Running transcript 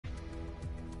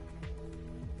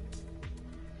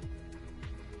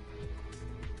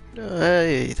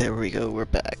Hey, there we go, we're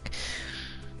back.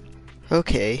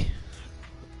 Okay,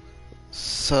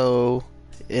 so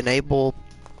enable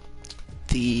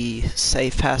the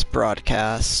Save Fast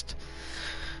broadcast.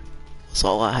 That's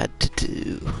all I had to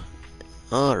do.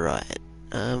 Alright,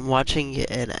 I'm watching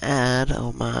an ad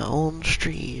on my own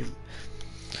stream.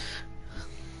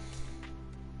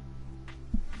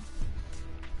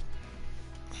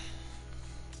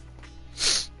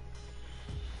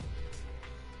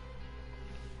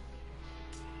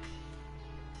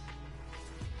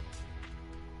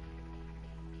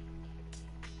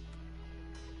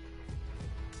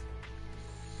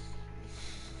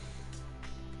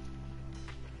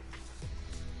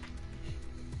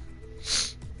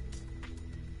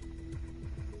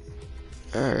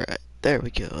 Alright, there we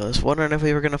go. I was wondering if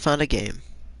we were gonna find a game.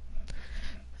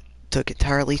 Took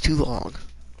entirely too long.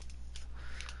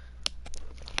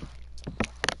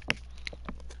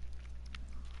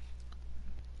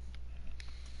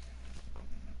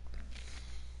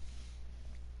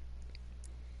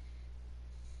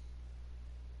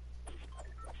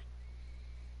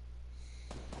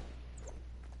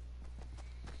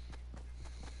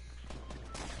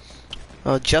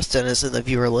 Oh, Justin is in the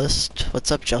viewer list.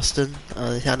 What's up, Justin?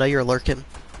 I know you're lurking.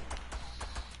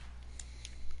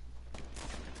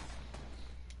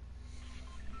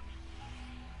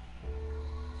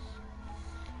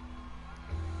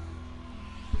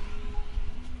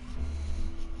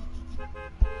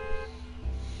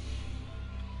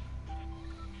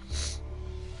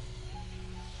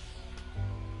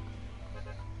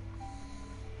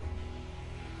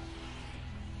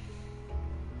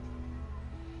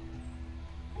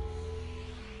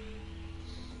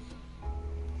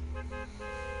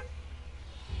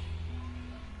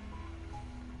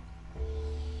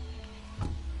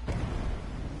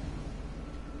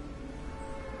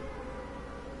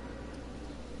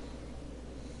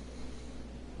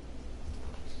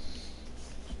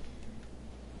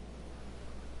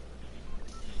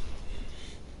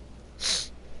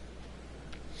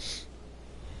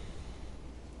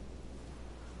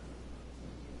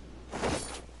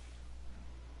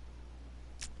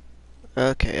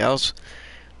 Okay, I was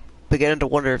beginning to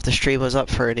wonder if the stream was up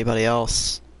for anybody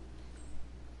else.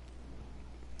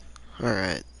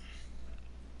 Alright.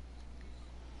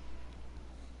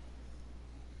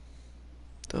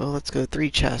 So let's go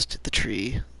 3 chests to the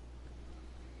tree.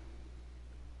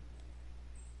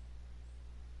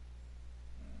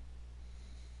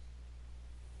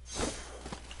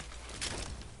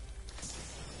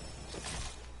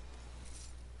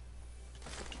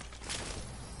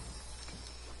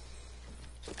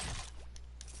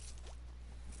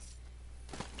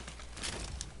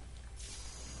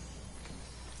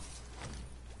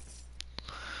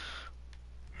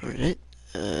 Alright.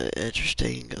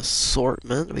 Interesting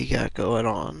assortment we got going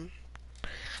on.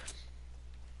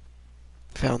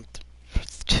 Found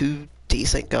 2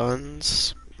 decent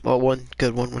guns. Well, one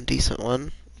good one, one decent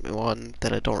one. One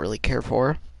that I don't really care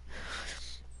for.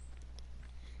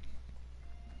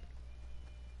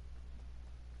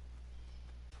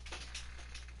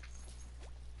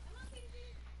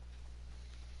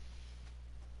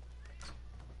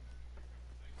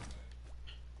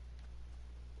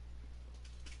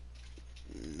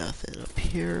 Nothing up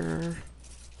here.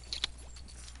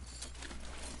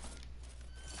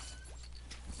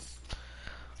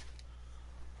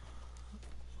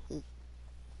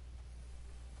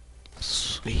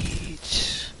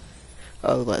 Sweet.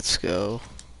 Oh, let's go.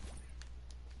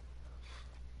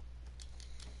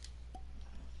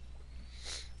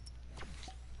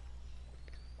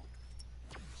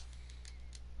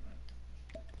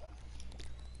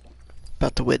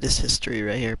 About to witness history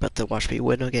right here. About to watch me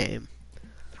win a game.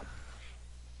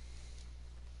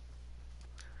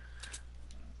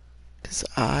 Because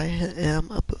I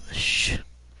am a bush.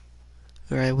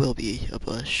 Or I will be a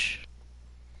bush.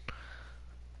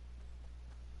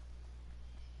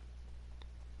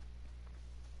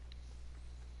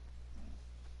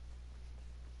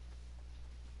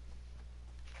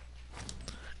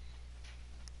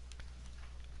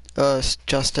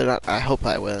 Justin, I hope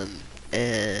I win.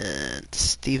 And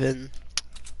Steven,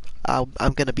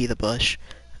 I'm gonna be the bush.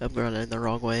 I'm running the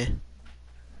wrong way.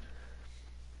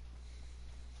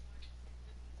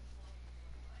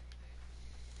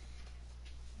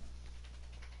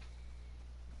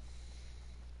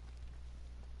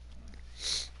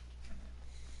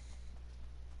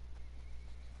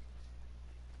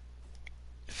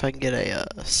 If I can get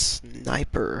a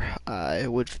sniper, I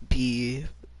would be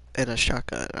in a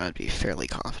shotgun. I'd be fairly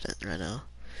confident right now.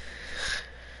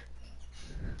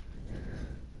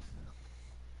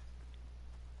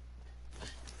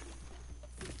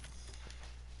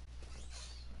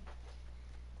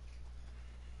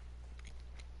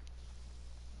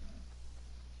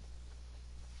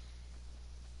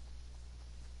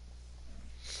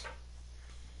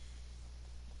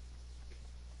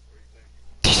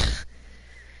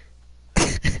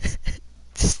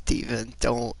 Steven,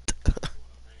 don't.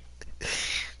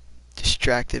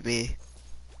 Distracted me.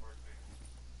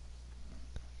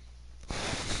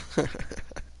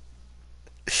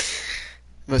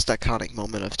 Most iconic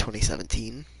moment of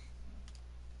 2017.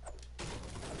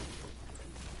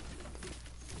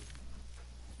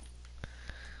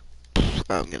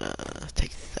 I'm gonna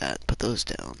take that, put those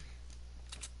down.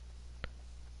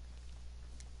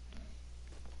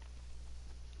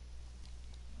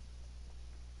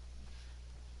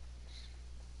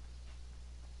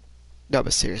 No,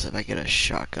 but seriously, if I get a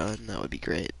shotgun, that would be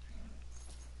great.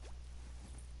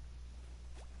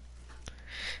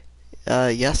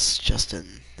 Yes,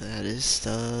 Justin, that is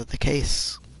the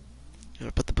case. I'm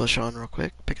gonna put the bush on real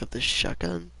quick, pick up this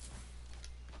shotgun.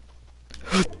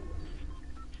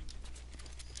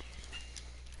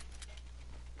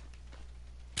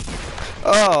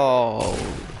 Oh,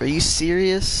 are you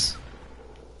serious?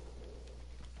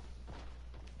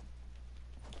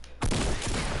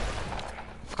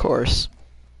 Of course.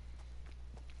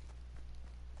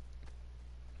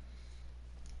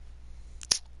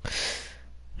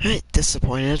 Alright,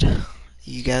 disappointed.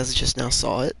 You guys just now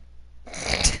saw it.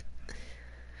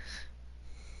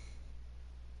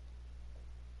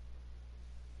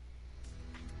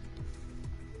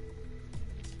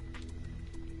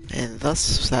 And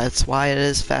thus, that's why it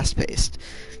is fast-paced.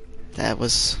 That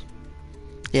was...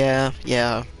 Yeah,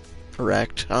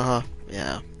 correct. Uh-huh,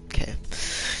 yeah, okay.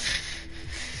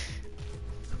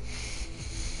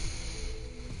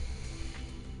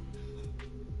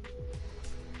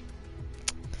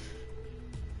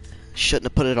 Shouldn't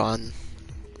have put it on.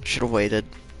 Should have waited.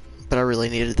 But I really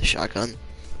needed the shotgun.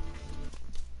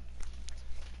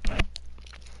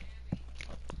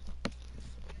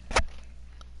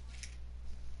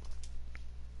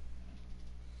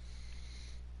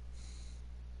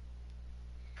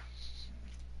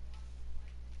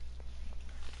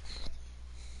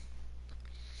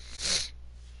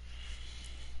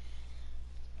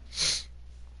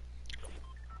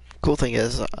 Cool thing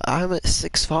is, I'm at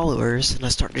 6 followers, and I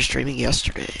started streaming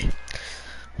yesterday.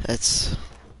 That's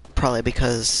probably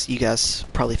because you guys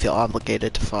probably feel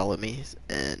obligated to follow me,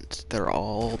 and they're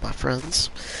all my friends.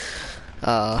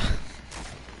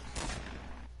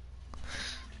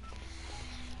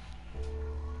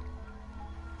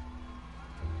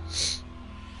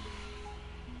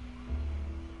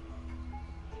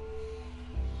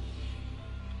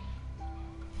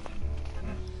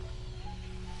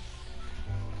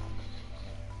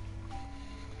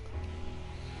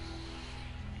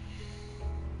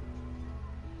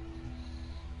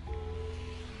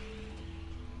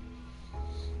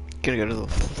 Gonna go to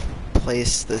the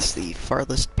place that's the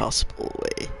farthest possible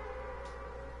way.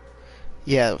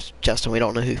 Yeah, Justin, we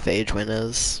don't know who Phagewin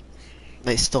is.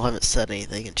 They still haven't said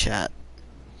anything in chat.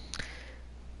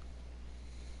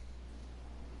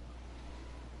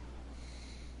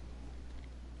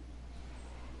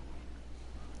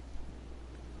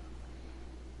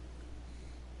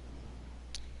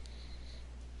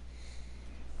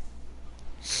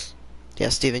 Yeah,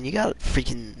 Steven, you got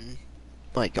freaking,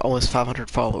 like, almost 500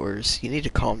 followers. You need to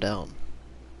calm down.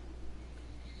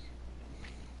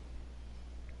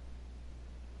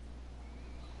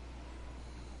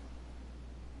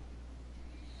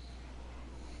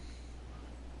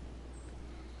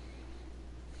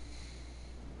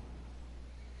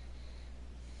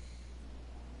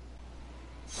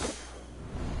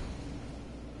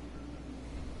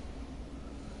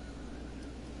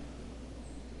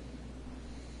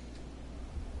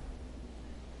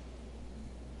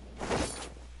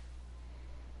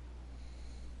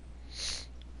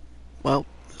 Well,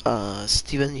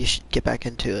 Steven, you should get back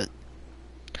into it.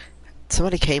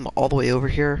 Somebody came all the way over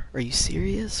here? Are you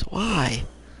serious? Why?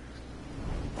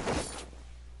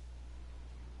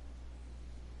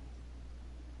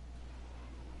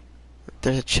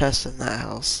 There's a chest in that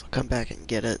house. I'll come back and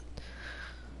get it.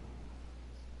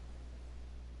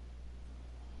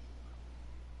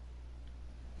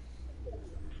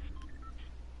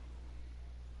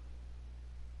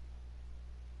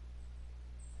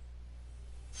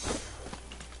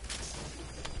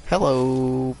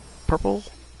 Hello, purple?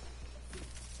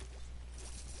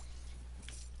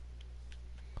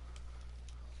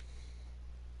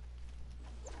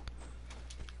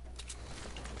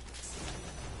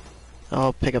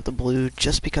 I'll pick up the blue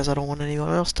just because I don't want anyone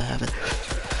else to have it.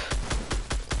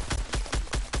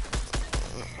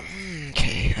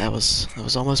 Okay, that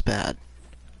was almost bad.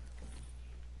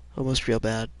 Almost real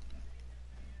bad.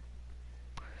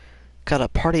 Got a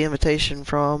party invitation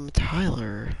from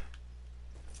Tyler.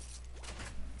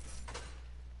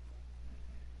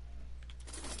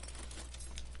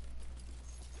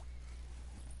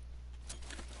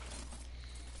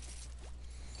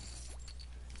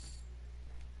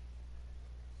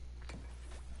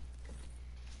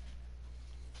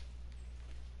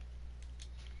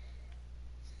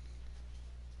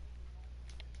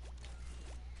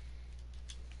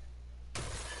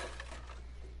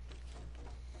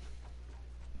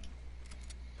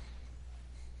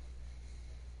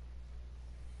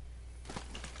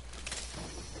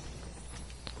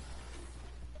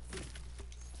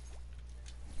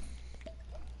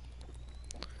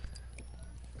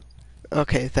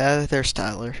 Okay, there's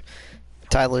Tyler.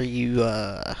 Tyler, you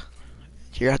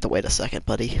have to wait a second,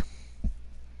 buddy.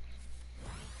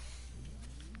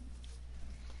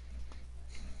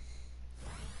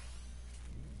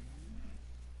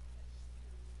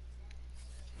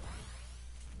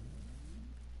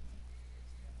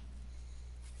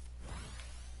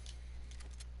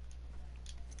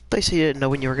 They say you didn't know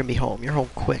when you were gonna be home. You're home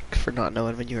quick for not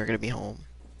knowing when you were gonna be home.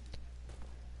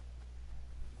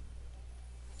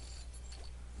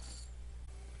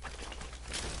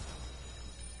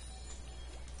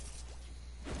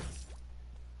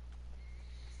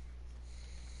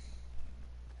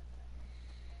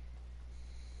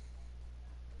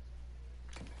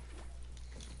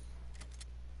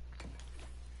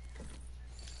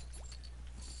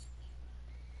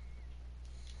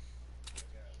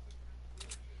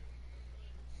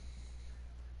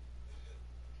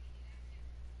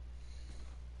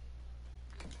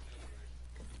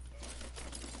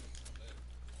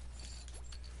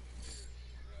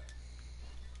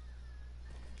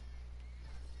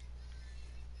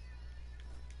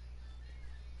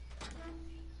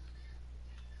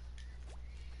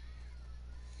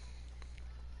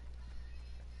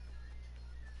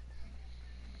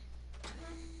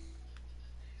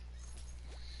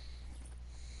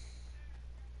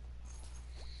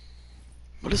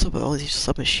 What is up with all these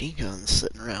submachine guns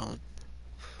sitting around?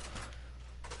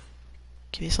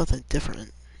 Give me something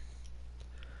different.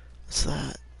 What's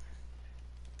that?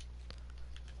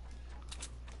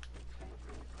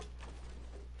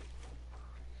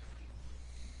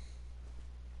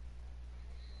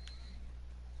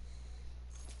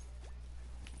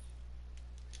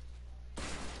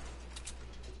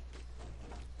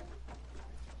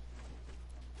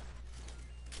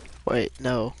 Wait,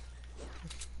 no.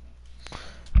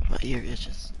 My ear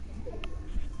itches.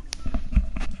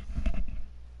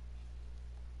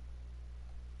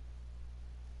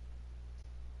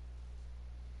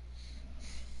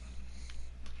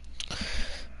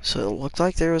 So it looked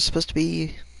like there was supposed to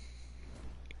be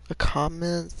a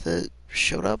comment that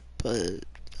showed up, but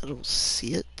I don't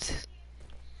see it.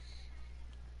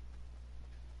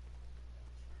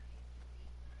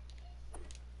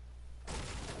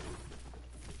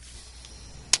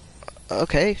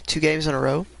 Okay, 2 games in a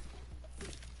row.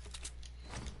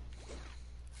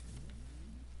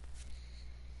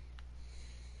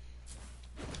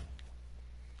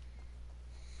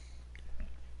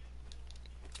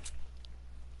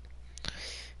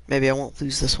 Maybe I won't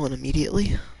lose this one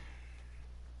immediately.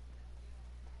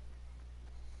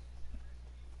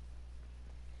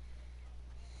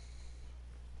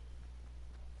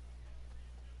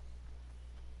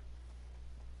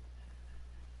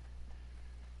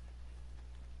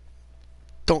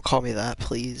 Don't call me that,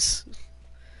 please.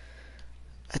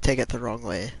 I take it the wrong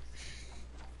way.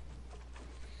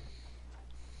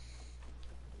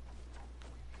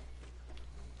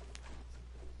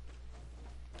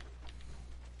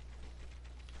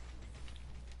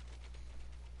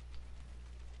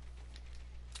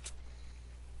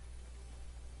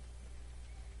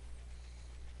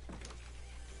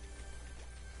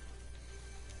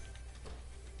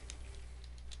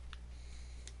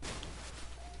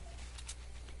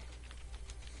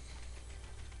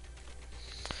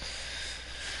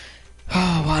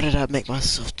 Oh, why did I make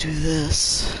myself do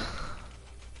this?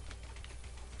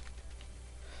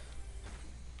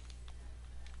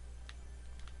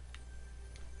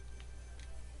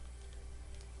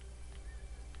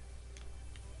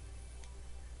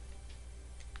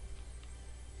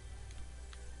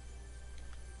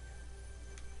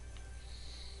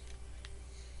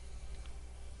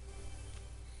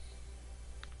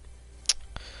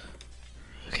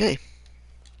 Okay,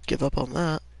 give up on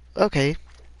that. Okay,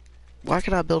 why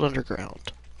can I build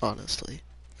underground, honestly?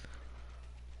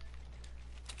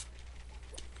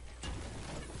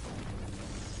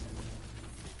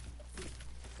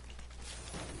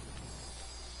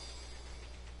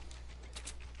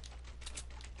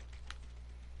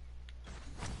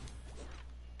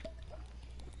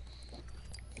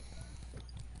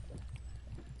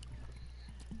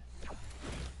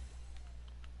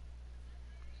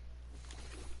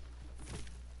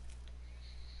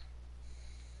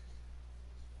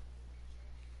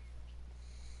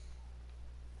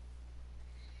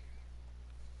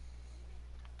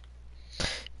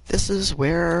 This is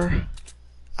where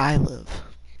I live.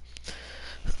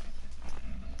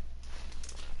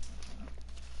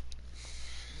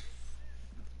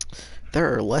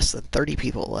 There are less than 30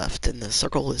 people left, and the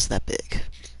circle is that big.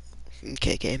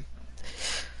 Okay, game.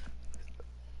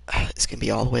 It's gonna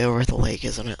be all the way over the lake,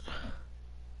 isn't it?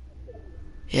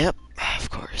 Yep, of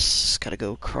course. Gotta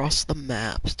go across the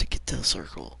map to get get to the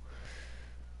circle.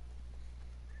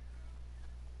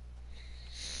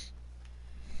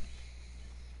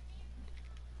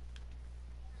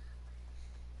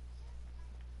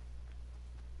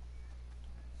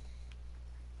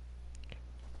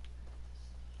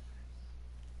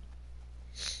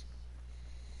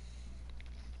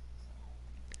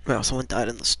 Wow, someone died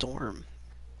in the storm.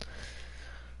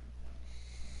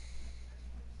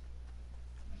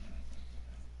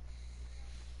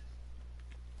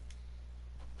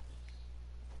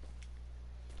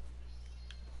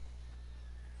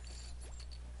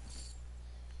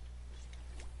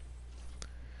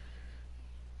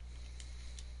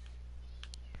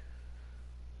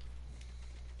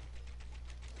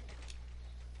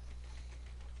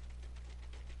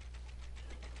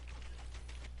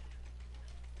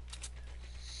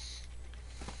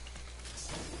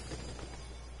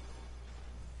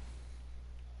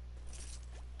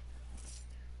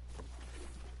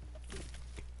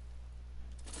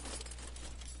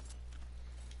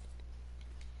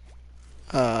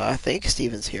 I think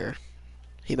Steven's here.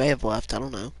 He may have left, I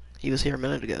don't know. He was here a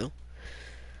minute ago.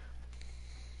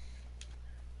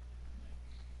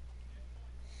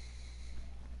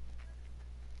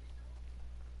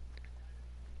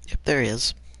 Yep, there he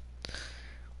is.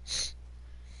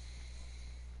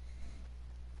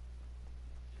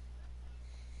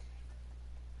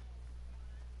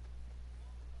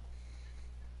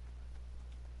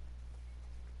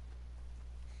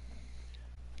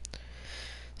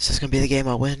 Is this gonna be the game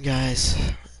I win, guys?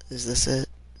 Is this it?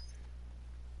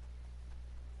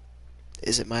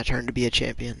 Is it my turn to be a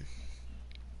champion?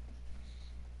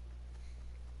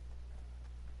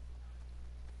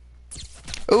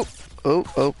 Oh, oh,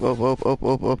 oh, oh, oh, oh,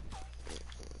 oh, oh.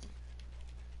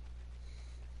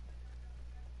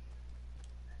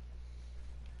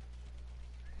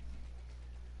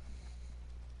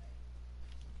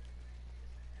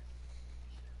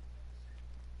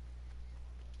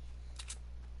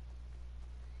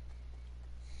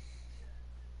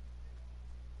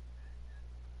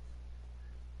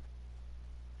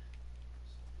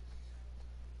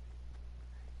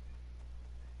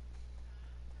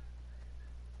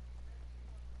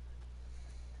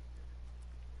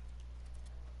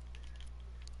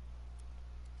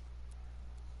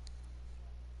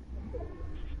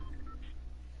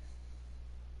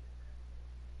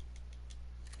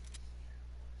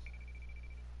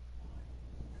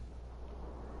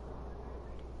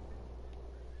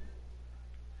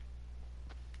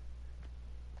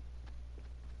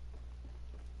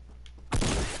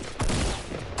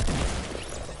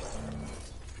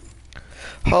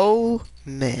 Oh,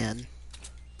 man.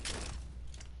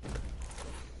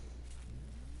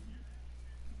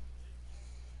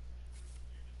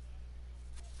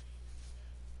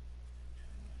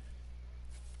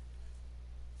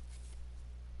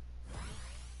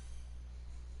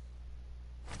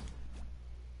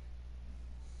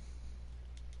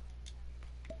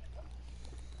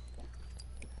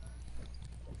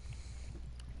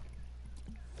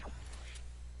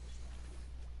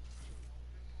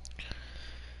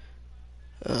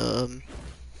 Um...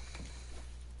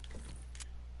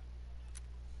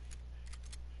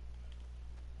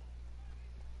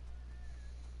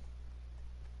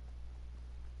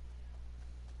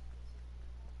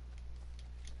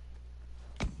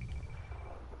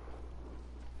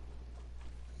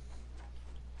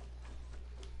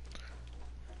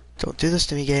 Don't do this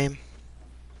to me, game.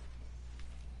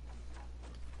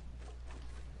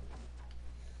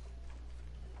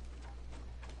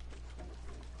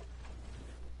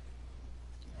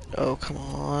 Oh, come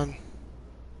on.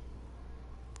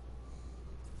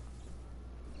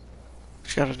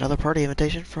 She got another party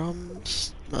invitation from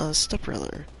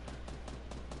stepbrother.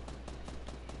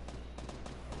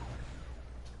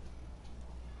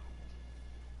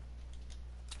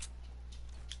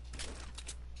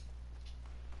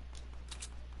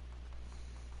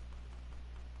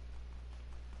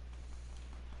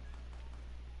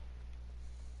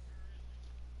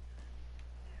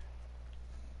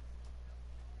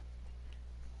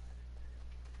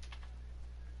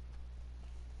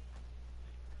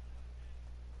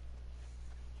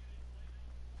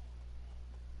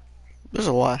 There's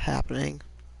a lot happening.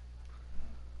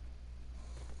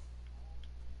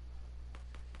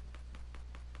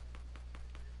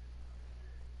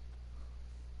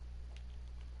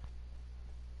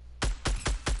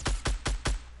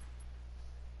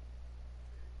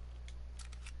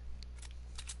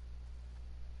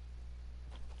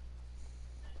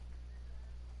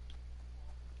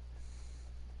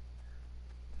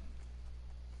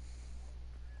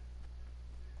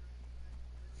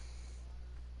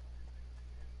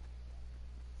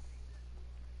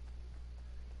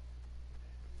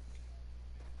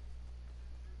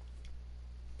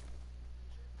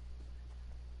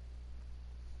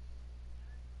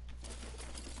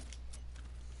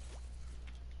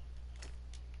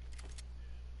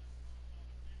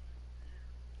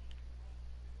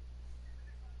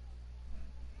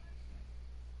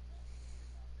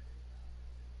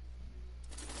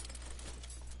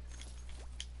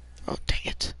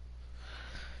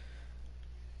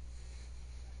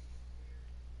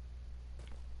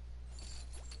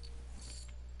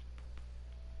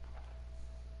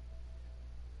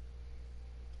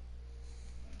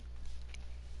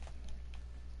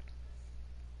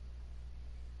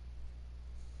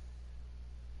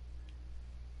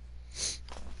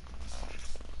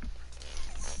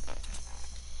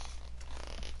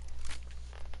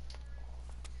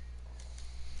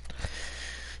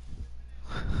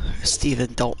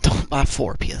 Steven, don't buy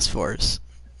 4 PS4s.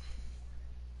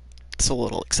 It's a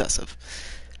little excessive.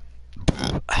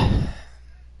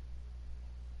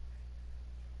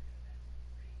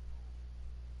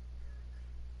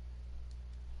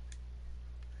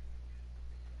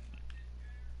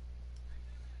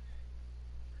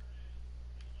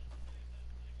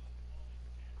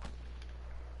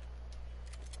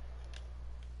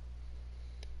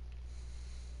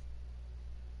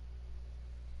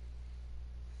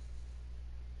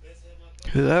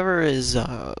 Whoever is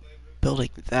building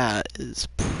that is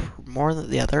more than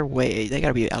the other way. They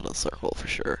gotta be out of the circle for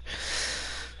sure.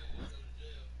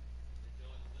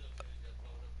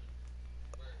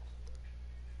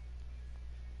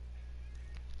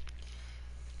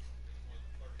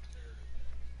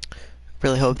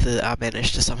 Really hope that I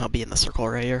manage to somehow be in the circle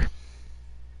right here.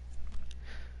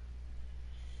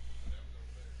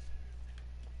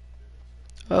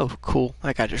 Oh, cool.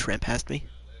 That guy just ran past me.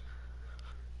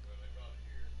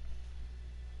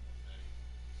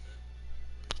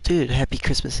 Dude, happy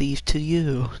Christmas Eve to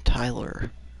you,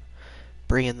 Tyler.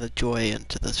 Bringing the joy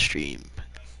into the stream.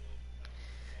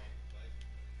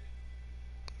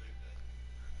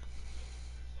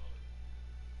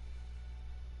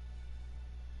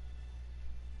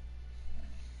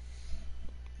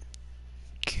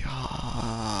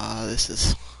 God, this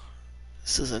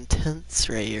is intense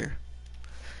right here.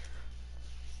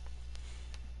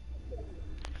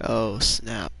 Oh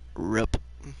snap! Rip.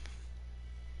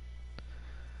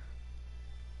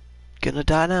 Gonna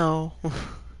die now.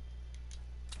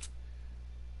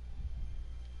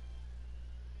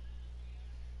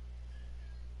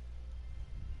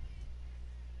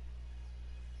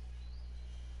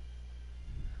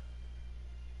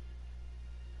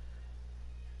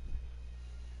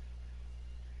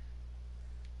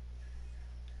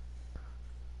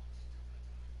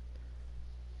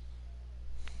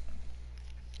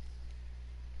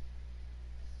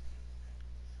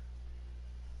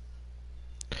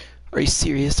 Are you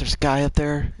serious? There's a guy up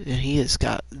there, and he has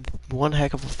got one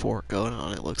heck of a fort going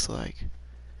on, it looks like.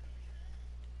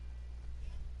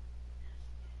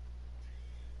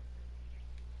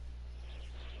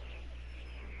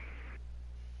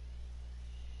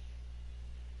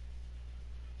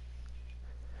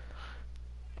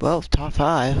 Well, top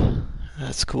 5.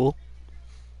 That's cool.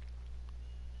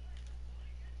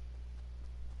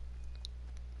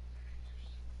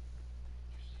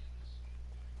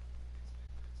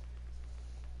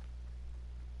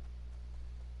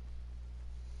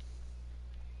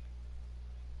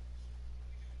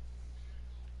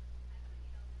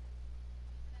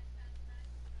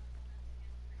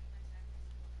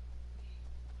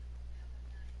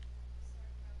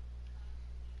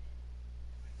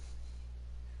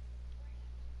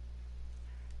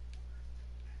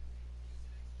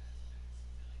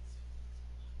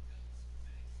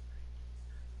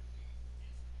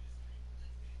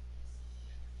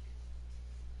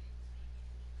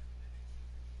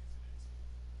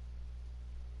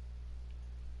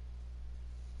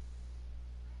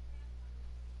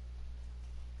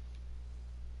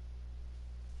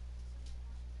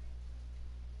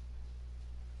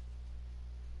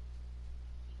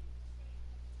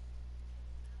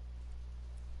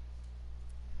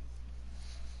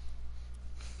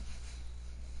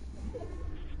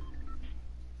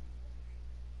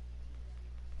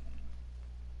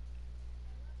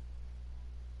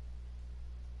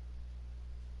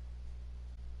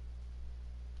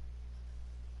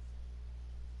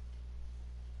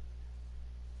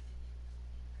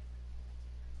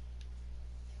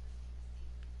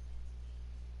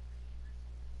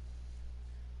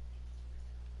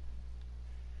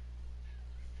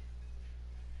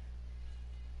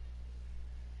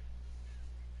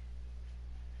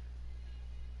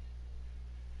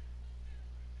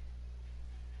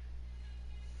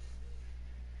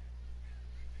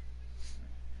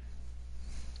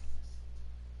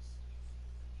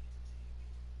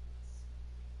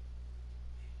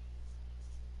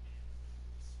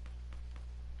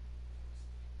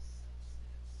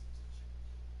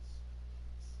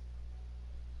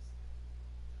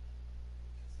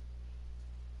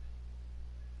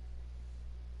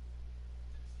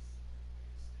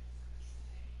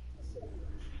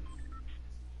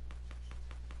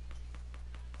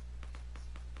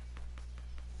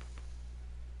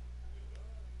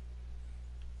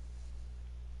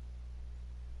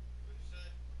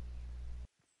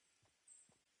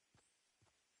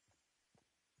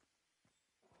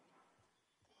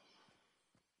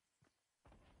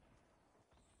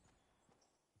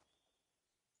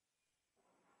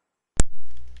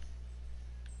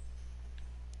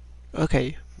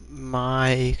 Okay,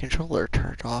 my controller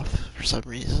turned off for some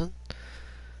reason.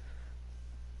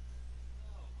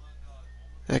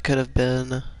 That could have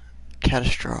been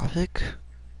catastrophic.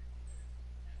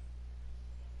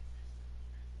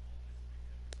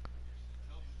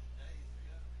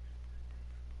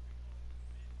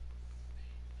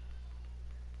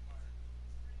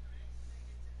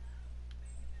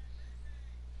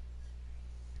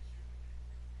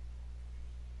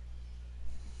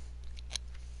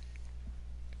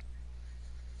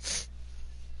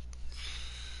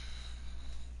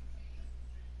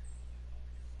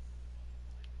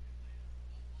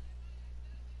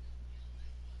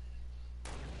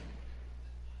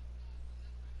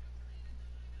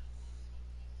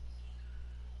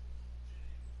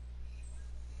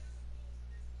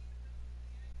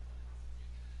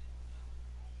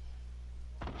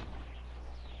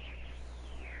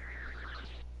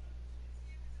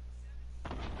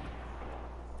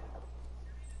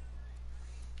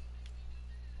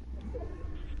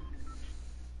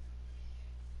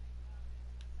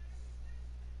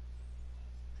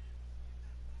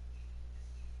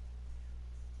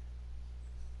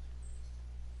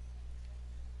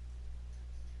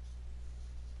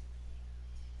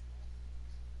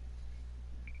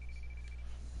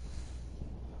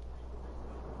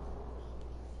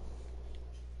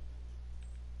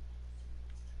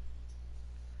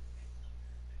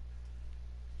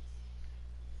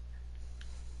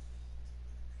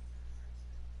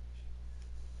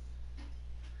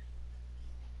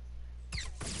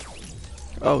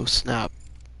 Oh snap.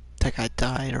 That guy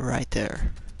died right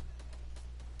there.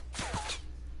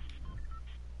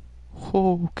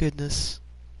 Oh goodness.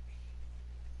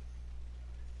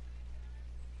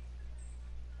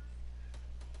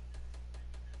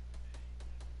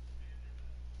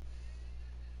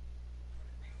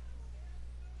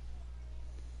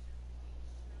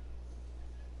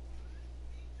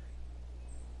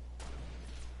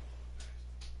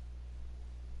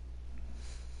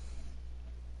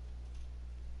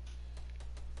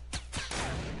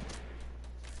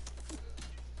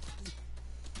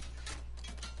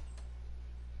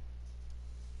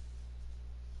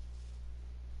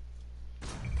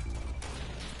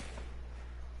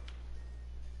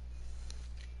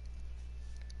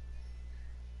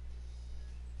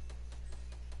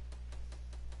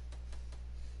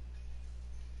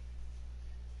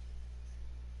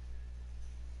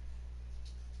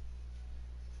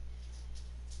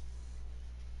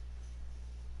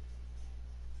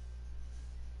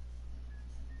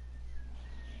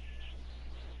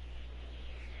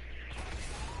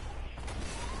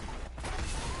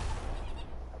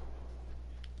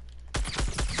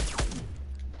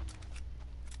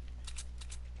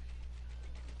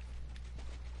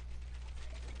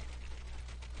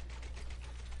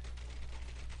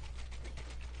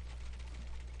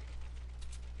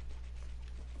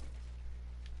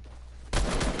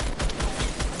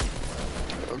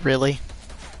 Really?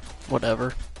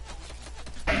 Whatever.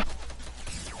 You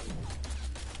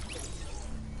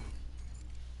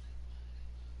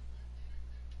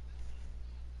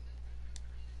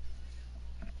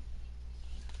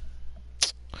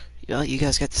know, you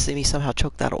guys got to see me somehow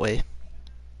choke that away.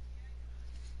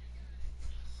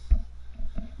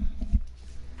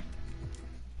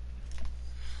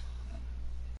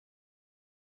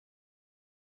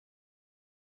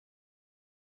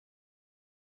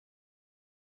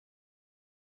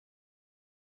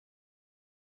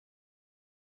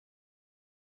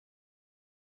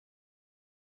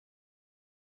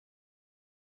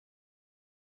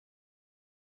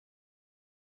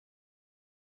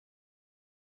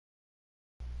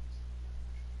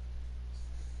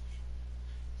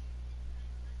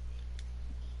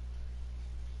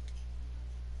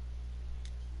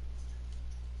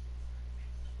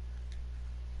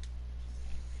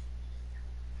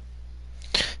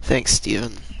 Thanks,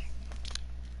 Steven.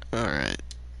 Alright.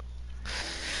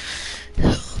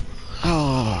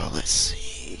 Oh, let's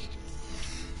see.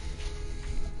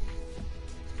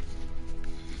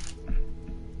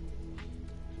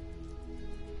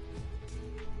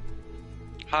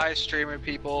 Hi, streamer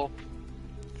people.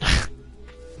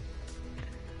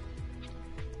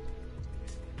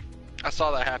 I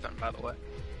saw that happen, by the way.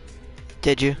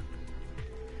 Did you?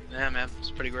 Yeah, man, it's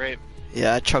pretty great.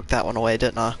 Yeah, I choked that one away,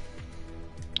 didn't I?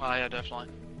 Oh, yeah, definitely.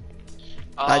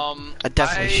 I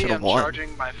definitely should have am won.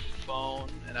 charging my phone,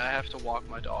 and I have to walk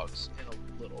my dogs in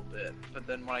a little bit. But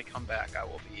then when I come back, I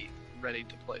will be ready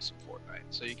to play some Fortnite,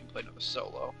 so you can play another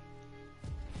solo.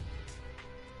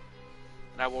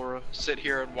 And I will sit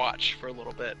here and watch for a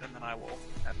little bit, and then I will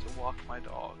have to walk my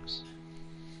dogs.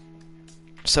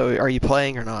 So, are you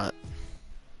playing or not?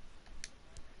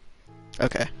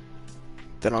 Okay.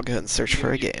 Then I'll go ahead and search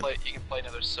for a game. You can play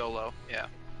another solo. Yeah.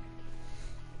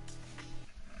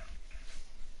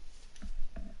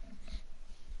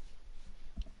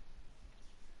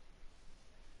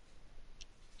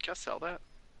 Can I sell that?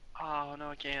 Oh no,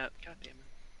 I can't. God damn it.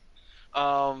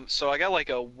 So I got like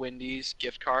a Wendy's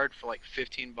gift card for like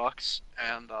 $15,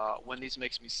 and Wendy's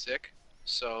makes me sick,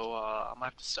 so I'm gonna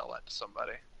have to sell that to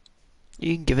somebody.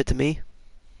 You can give it to me.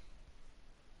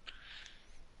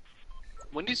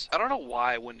 Wendy's, I don't know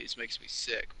why Wendy's makes me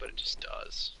sick, but it just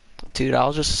does. Dude,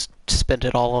 I'll just spend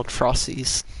it all on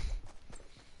Frosties.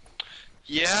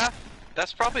 Yeah,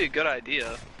 that's probably a good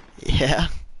idea. Yeah.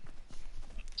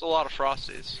 It's a lot of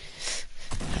Frosties.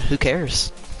 Who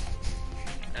cares?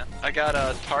 Yeah. I got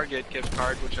a Target gift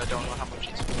card, which I don't know how much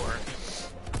it's for.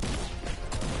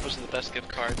 Those are the best gift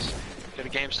cards. Got a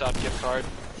GameStop gift card.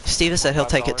 Steven said he'll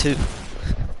take it too.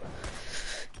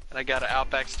 And I got an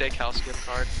Outback Steakhouse gift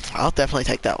card. I'll definitely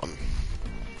take that one.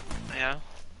 Yeah.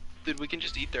 Dude, we can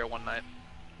just eat there one night.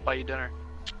 Buy you dinner.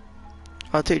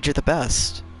 Oh, dude, you're the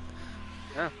best.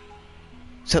 Yeah.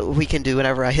 So we can do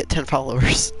whenever I hit 10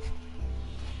 followers.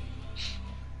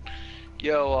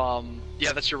 Yo,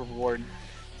 yeah, that's your reward.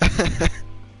 Dude,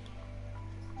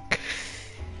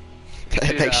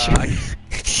 Make sure.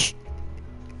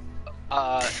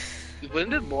 When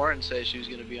did Lauren say she was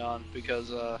gonna be on?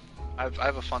 Because I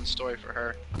have a fun story for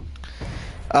her.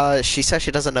 She says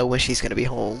she doesn't know when she's gonna be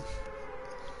home.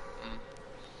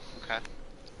 Okay.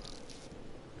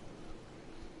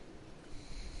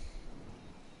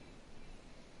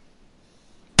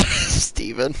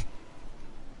 Steven.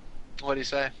 What'd he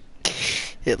say?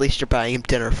 At least you're buying him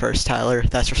dinner first, Tyler.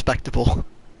 That's respectable.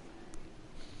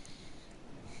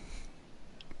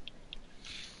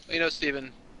 You know,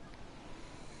 Steven,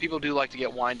 people do like to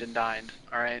get wined and dined,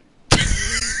 alright?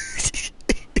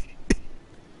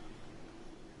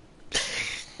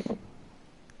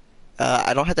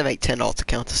 I don't have to make 10 alt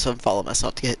accounts to follow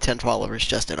myself to get 10 followers,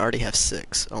 Justin. I already have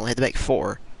 6. I only had to make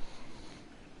 4.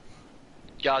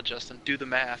 God, Justin, do the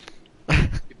math.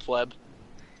 You pleb.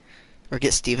 Or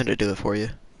get Steven to do it for you.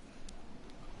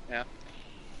 Yeah.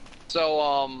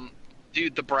 So,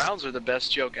 dude, the Browns are the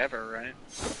best joke ever, right?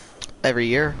 Every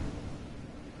year.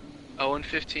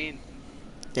 0-15.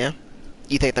 Yeah.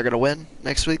 You think they're gonna win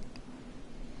next week?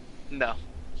 No.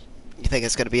 You think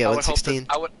it's gonna be 0-16?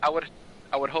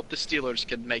 I would hope the Steelers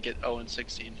could make it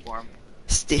 0-16 for them.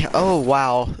 Oh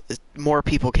wow! More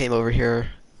people came over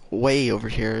here, way over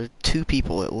here. 2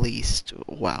 people at least.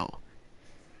 Wow.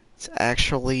 It's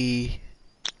actually.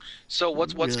 So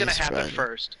what's really gonna happen surprising.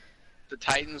 first? The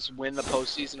Titans win the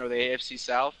postseason or the AFC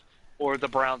South, or the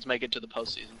Browns make it to the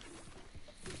postseason?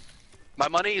 My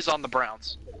money is on the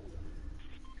Browns.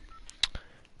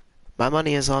 My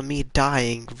money is on me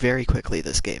dying very quickly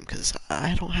this game because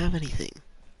I don't have anything.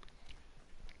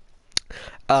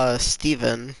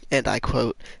 Steven, and I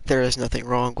quote, "There is nothing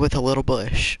wrong with a little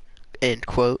bush," end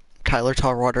quote. Tyler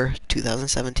Tarwater,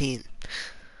 2017.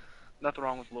 Nothing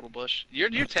wrong with Little Bush. You're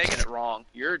taking it wrong.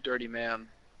 You're a dirty man.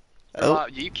 Oh.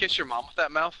 You kiss your mom with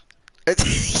that mouth?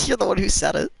 You're the one who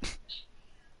said it.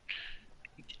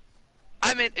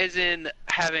 I meant as in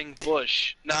having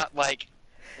bush, not like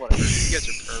whatever. You guys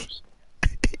are pervs.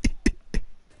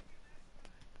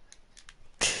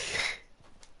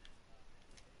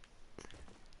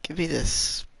 Give me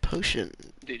this potion.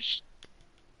 Dude,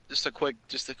 just a quick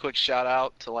shout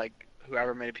out to like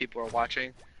whoever many people are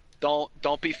watching.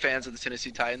 Don't be fans of the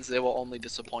Tennessee Titans. They will only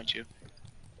disappoint you.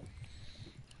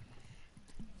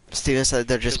 Steven said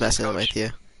they're just Because messing with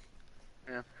you.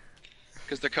 Yeah.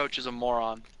 Because their coach is a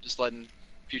moron. Just letting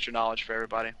future knowledge for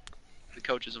everybody. The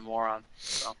coach is a moron.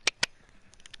 So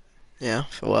Yeah,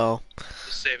 well.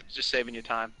 just saving you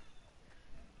time.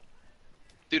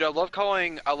 Dude, I love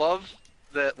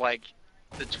that like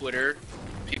the Twitter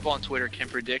people on Twitter can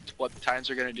predict what the Titans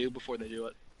are gonna do before they do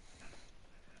it.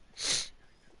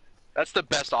 That's the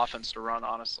best offense to run,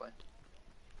 honestly.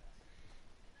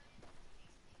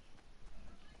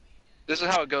 This is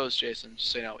how it goes, Jason. Just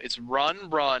so you know, it's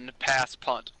run, pass,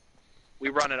 punt. We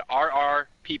run an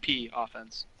RRPP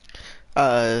offense.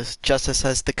 Justice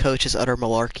says the coach is utter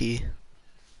malarkey.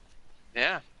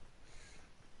 Yeah.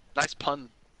 Nice pun.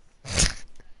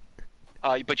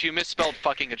 But you misspelled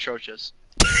fucking atrocious.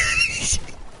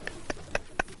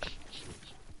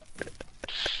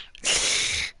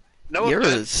 No You're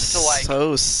offense to like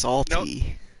so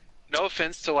salty. no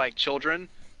offense to like children,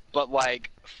 but like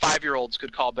 5-year-olds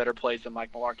could call better plays than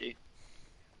Mike Malarkey.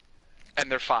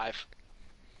 And they're 5.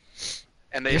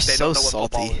 And they You're don't so know what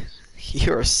football salty. is.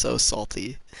 You're so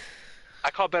salty.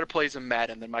 I call better plays in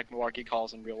Madden than Mike Malarkey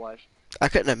calls in real life. I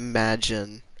couldn't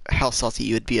imagine how salty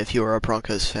you would be if you were a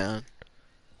Broncos fan.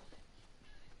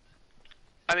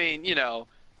 I mean,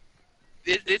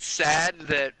 it's sad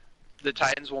that the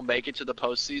Titans will make it to the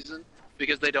postseason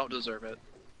because they don't deserve it.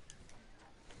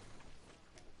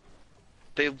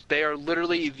 They are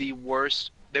literally the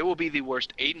worst. They will be the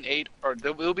worst 8-8, or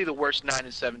they will be the worst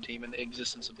 9-7 team in the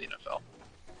existence of the NFL,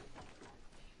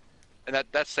 and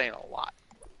that's saying a lot.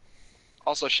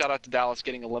 Also, shout out to Dallas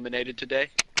getting eliminated today.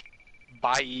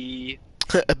 Bye.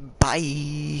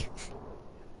 Bye.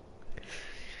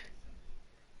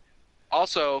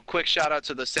 Also, quick shout out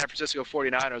to the San Francisco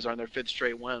 49ers on their 5th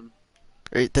straight win.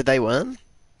 Did they win?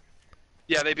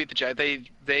 Yeah, they beat the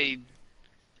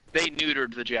they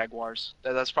neutered the Jaguars.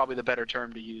 That's probably the better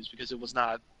term to use because it was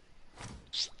not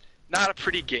a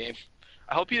pretty game.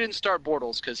 I hope you didn't start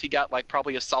Bortles because he got like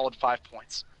probably a solid 5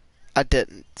 points. I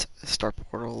didn't start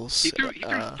Bortles. He threw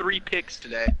 3 picks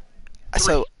today. 3.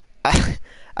 So,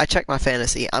 I checked my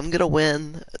fantasy. I'm gonna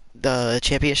win the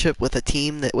championship with a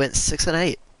team that went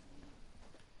 6-8.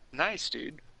 Nice,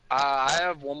 dude. I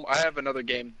have another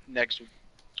game next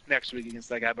week against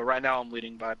that guy, but right now I'm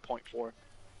leading by 0.4.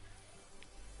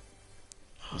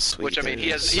 Oh, sweet. Which I mean, he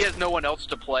has no one else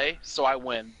to play, so I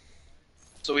win.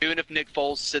 So even if Nick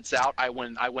Foles sits out, I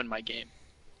win my game.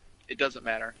 It doesn't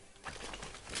matter.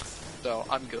 So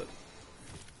I'm good.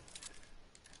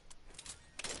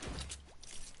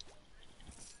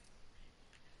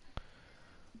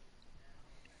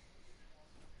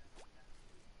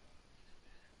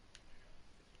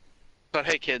 But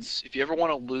hey, kids, if you ever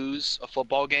want to lose a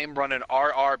football game, run an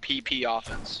RRPP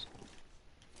offense.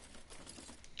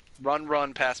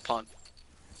 Run, pass, punt.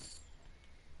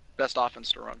 Best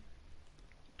offense to run.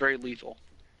 Very lethal.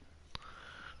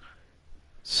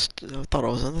 I thought I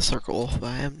was in the circle, but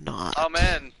I am not. Oh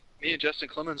man, me and Justin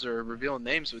Clemens are revealing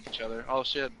names with each other. Oh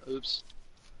shit, oops.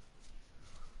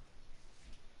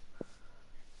 I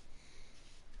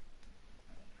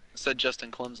said Justin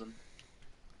Clemson.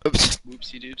 Oops.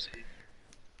 Whoopsie doopsie.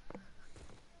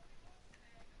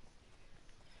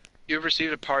 You've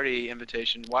received a party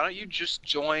invitation. Why don't you just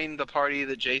join the party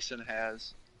that Jason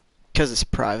has? Because it's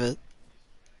private.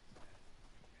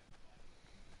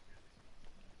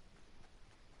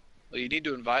 Well, you need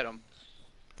to invite him.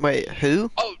 Wait,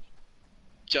 who? Oh,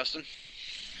 Justin.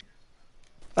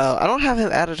 I don't have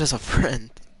him added as a friend.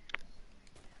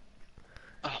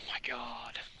 Oh my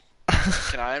god.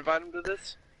 Can I invite him to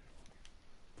this?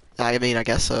 I mean, I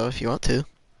guess so, if you want to.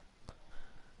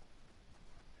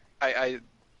 I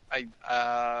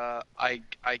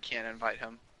can't invite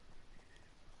him.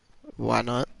 Why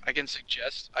not? I can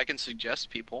suggest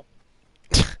people.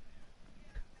 I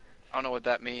don't know what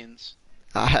that means.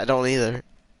 I don't either.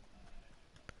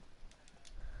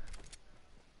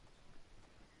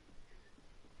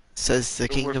 Says the We're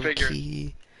kingdom figuring-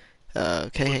 key.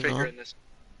 Okay, We're hang figuring on. this.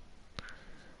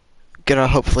 Gonna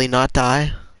hopefully not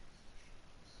die.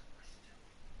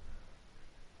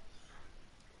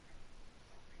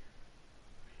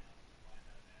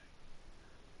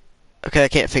 Okay, I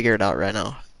can't figure it out right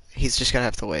now. He's just gonna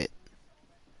have to wait.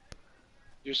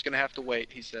 You're just gonna have to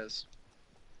wait, he says.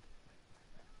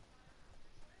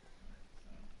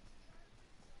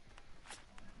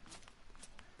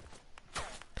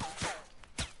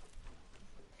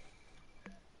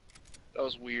 That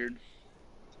was weird.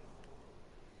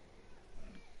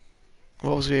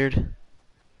 What was weird?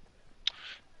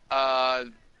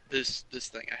 This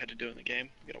thing I had to do in the game.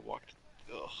 I gotta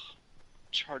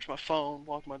charge my phone,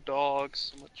 walk my dog,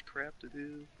 so much crap to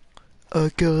do. Oh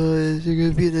god, you're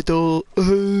gonna be an adult.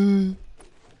 Being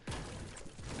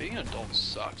an adult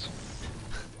sucks.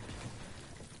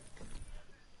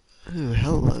 Ooh,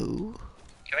 hello.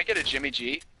 Can I get a Jimmy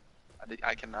G?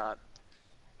 I cannot.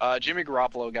 Jimmy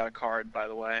Garoppolo got a card, by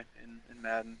the way, in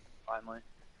Madden, finally.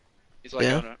 He's like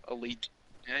an elite.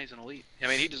 Yeah, he's an elite. I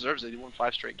mean, he deserves it. He won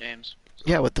 5 straight games. So.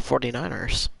 Yeah, with the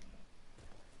 49ers.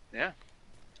 Yeah.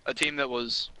 A team that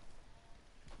was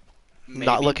maybe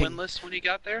Not looking winless when he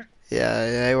got there.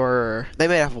 Yeah, they were. They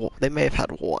may have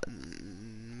had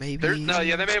one, maybe. They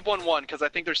may have won 1 because I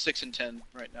think they're 6-10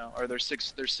 right now, or they're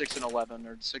 6-11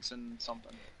 or 6 and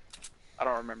something. I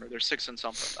don't remember. They're 6 and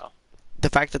something though. The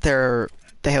fact that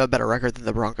they have a better record than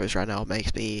the Broncos right now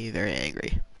makes me very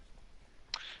angry.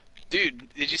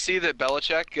 Dude, did you see that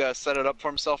Belichick set it up for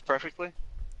himself perfectly?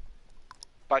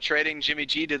 By trading Jimmy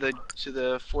G to the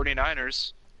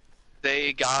 49ers,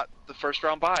 they got the first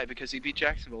round bye because he beat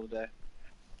Jacksonville today.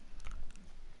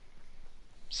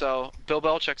 So, Bill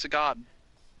Belichick's a god.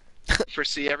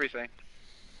 Foresee everything.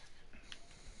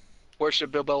 Worship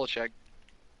Bill Belichick.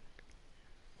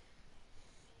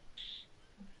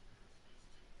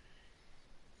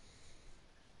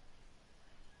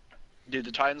 Dude,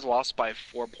 the Titans lost by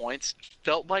 4 points.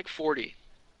 Felt like 40.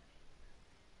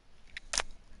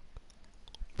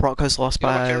 Broncos lost You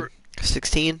know my by favorite.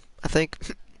 16, I think.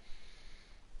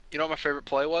 You know what my favorite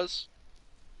play was?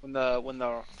 When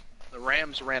the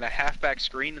Rams ran a halfback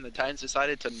screen and the Titans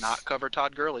decided to not cover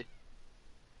Todd Gurley.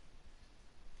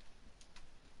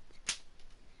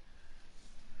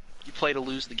 You play to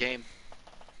lose the game.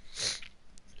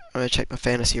 I'm gonna check my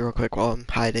fantasy real quick while I'm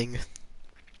hiding.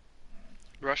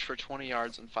 Rush for 20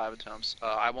 yards in 5 attempts.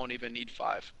 I won't even need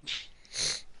 5.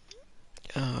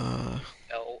 Uh,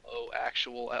 L-O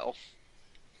actual L.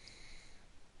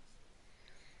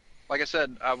 Like I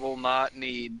said, I will not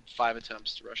need 5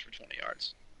 attempts to rush for 20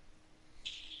 yards.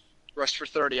 Rush for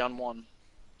 30 on 1.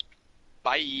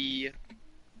 Bye.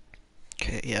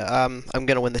 okay, yeah, I'm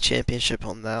gonna win the championship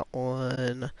on that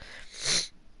one.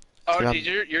 Oh, And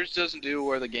did yours doesn't do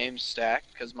where the game's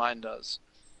stacked? Because mine does.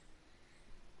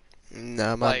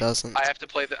 no, mine Like doesn't. I have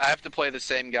to play the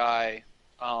same guy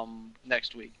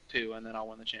next week too, and then I'll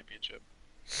win the championship.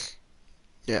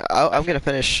 Yeah, I I'm gonna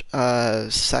think finish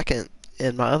second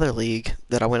in my other league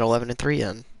that I went 11-3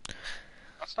 in.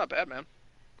 that's not bad, man.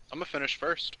 I'm gonna finish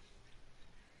first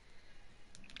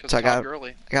because So of Todd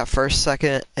Gurley. I got first,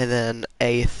 second, and then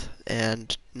eighth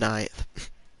and ninth.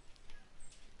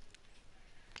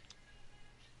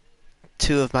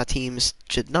 Two of my teams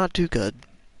did not do good.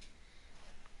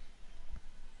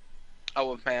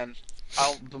 Oh man,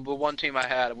 the one team I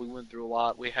had, we went through a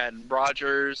lot. We had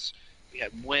Rodgers, we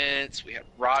had Wentz, we had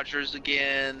Rodgers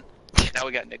again. Now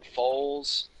we got Nick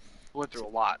Foles. We went through a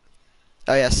lot.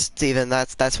 Oh yes, Steven,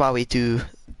 that's why we do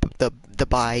the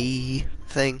bye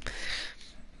thing.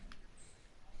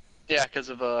 Yeah, because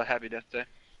of Happy Death Day.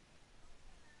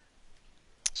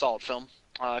 Solid film.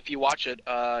 If you watch it,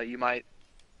 you might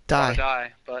want to Die.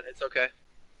 die, but it's okay.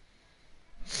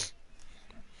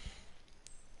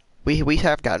 We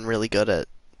have gotten really good at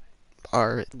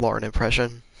our Lauren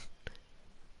impression.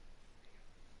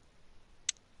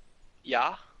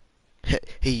 Yeah.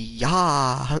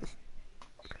 Yeah.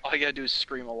 All you gotta do is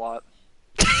scream a lot.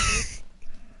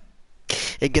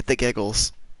 And get the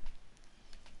giggles.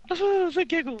 The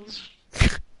giggles.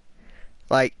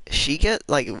 Like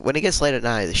when it gets late at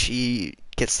night, she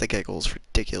gets the giggles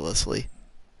ridiculously.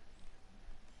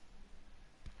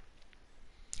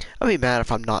 I'd be mad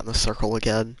if I'm not in the circle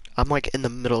again. I'm like in the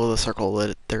middle of the circle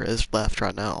that there is left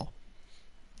right now.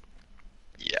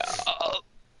 Yeah.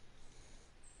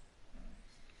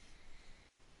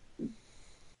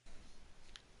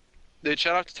 Dude,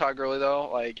 shout out to Todd Gurley though.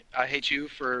 Like, I hate you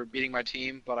for beating my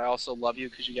team, but I also love you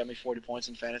because you got me 40 points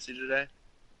in fantasy today.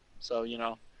 So,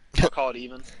 I'll call it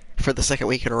even. For the second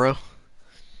week in a row.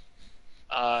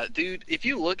 Dude, if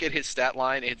you look at his stat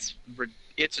line, it's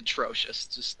atrocious.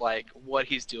 Just like what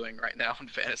he's doing right now in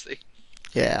fantasy.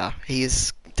 Yeah,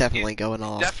 he's definitely going He's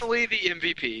off. definitely the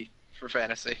MVP for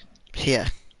fantasy. Yeah.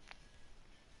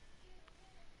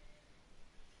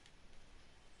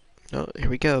 Oh, here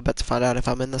we go. About to find out if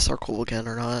I'm in the circle again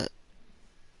or not.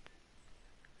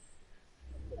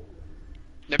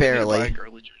 Maybe you need to buy a Barely.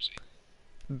 Gurley jersey.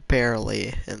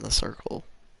 Barely in the circle.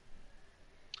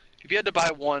 If you had to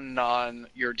buy one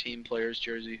non-your team player's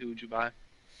jersey, who would you buy?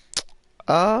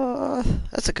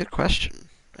 That's a good question,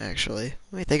 actually.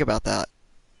 Let me think about that.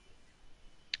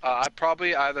 I'd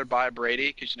probably either buy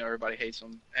Brady because everybody hates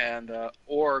him, and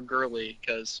or Gurley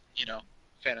because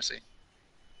fantasy.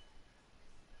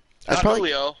 I'd Not probably,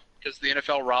 Julio because the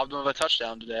NFL robbed him of a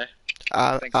touchdown today.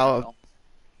 Thanks I'll, NFL.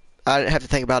 I didn't have to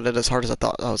think about it as hard as I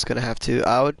thought I was gonna have to.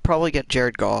 I would probably get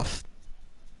Jared Goff.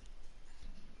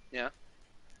 Yeah.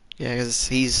 Yeah, because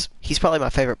he's probably my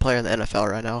favorite player in the NFL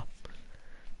right now.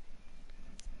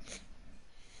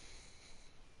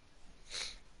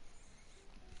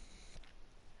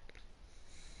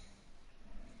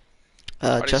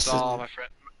 Already saw my friend.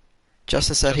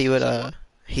 Justin said he Justin would said what?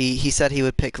 he said he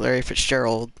would pick Larry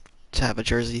Fitzgerald to have a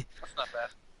jersey. That's not bad.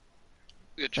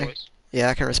 Good I- choice. Yeah,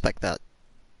 I can respect that.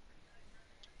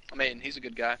 I mean, he's a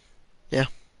good guy.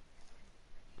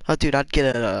 Oh, dude, I'd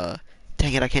get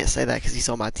dang it, I can't say that because he's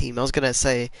on my team. I was gonna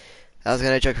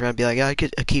joke around and be like, yeah, I'd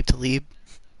get a keep to lead.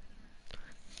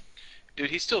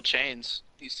 Dude, he still chains.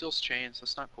 He steals chains.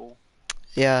 That's not cool.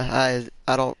 Yeah,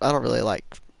 I don't really like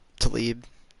to lead.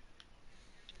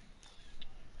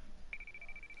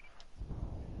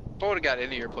 If I would have got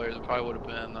any of your players, it probably would have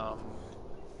been.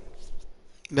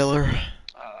 Miller,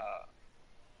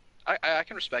 I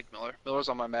can respect Miller. Miller's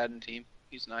on my Madden team.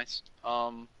 He's nice.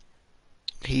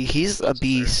 he's Who a else is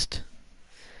there? beast.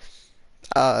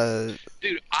 Uh,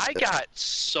 Dude, I got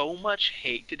so much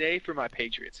hate today for my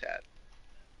Patriots hat.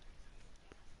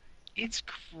 It's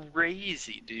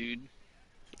crazy, dude.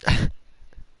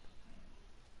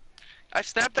 I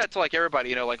snapped that to like everybody,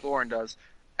 you know, like Lauren does,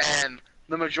 and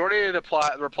the majority of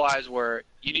the replies were,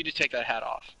 "You need to take that hat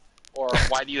off," or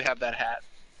 "Why do you have that hat?"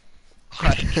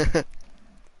 Like,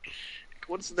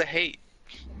 what's the hate?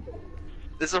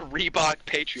 This is a Reebok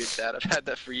Patriots hat. I've had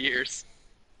that for years.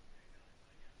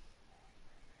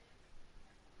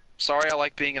 Sorry, I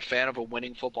like being a fan of a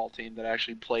winning football team that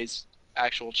actually plays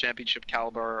actual championship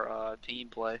caliber team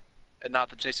play, and not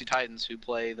the Tennessee Titans who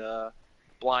play the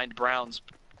blind Browns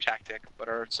tactic, but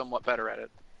are somewhat better at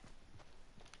it.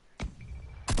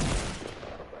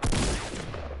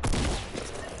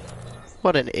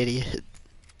 What an idiot.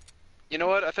 You know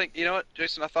what? You know what,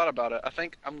 Jason? I thought about it. I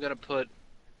think I'm gonna put.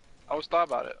 I always thought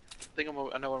about it. I know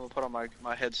what I'm gonna put on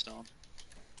my headstone.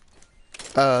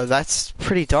 That's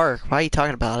pretty dark. Why are you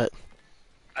talking about it?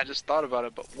 I just thought about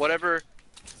it, but whatever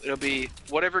it'll be,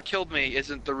 whatever killed me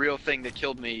isn't the real thing that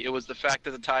killed me. It was the fact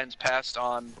that the Titans passed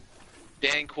on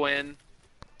Dan Quinn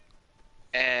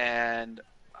and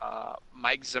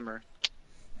Mike Zimmer.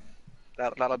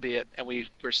 That'll be it, and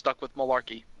we're stuck with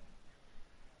malarkey.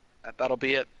 That'll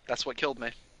be it. That's what killed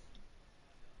me.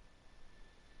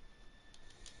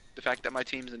 The fact that my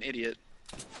team's an idiot.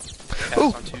 Passed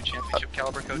Ooh. on 2 championship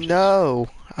caliber coaches. No,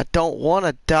 I don't want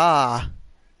to die.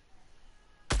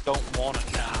 Don't wanna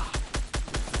die.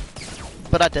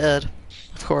 But I did,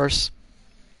 of course.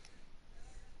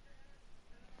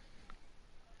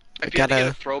 If you had to get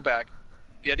a throwback,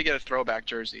 if you had to get a throwback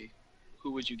jersey,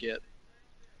 who would you get?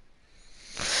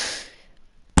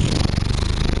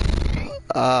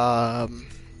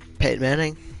 Peyton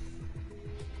Manning.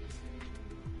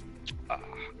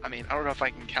 I mean, I don't know if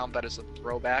I can count that as a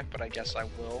throwback, but I guess I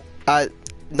will.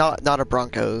 Not a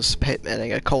Broncos Peyton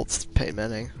Manning, a Colts Peyton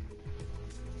Manning.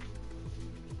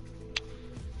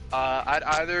 I'd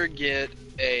either get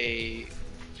a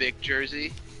Vic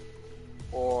jersey,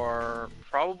 or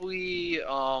probably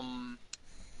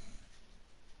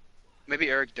maybe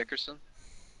Eric Dickerson.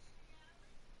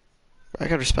 I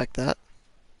can respect that.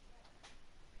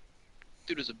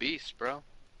 Dude is a beast, bro.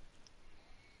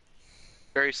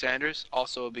 Barry Sanders,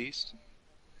 also a beast.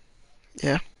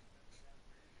 Yeah.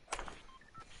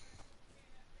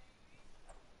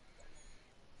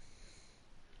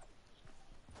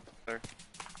 No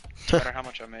matter how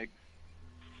much I make.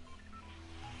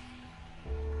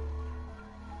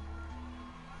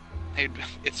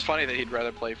 It's funny that he'd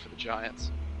rather play for the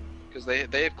Giants, because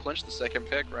they have clinched the 2nd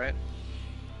pick, right?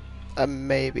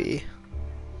 Maybe.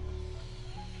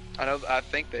 I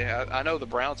think they have. I know the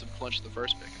Browns have clinched the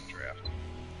 1st pick in the draft.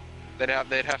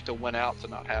 They'd have to win out to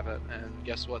not have it, and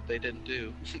guess what? They didn't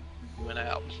do. Win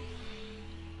out.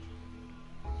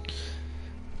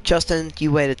 Justin,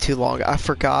 you waited too long. I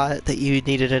forgot that you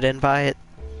needed an invite.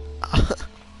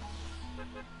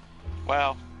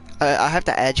 Wow. I have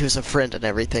to add you as a friend and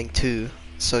everything too.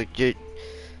 So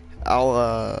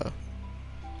I'll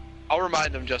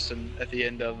remind him, Justin, at the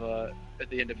end of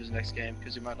his next game,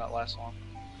 because he might not last long.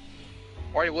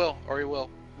 Or he will.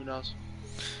 Who knows?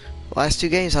 Last 2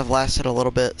 games I've lasted a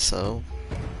little bit, so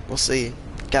we'll see.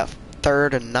 Got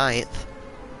 3rd and 9th.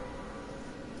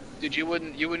 Dude, you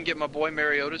wouldn't get my boy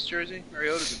Mariota's jersey?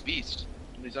 Mariota's a beast.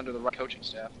 He's under the right coaching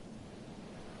staff.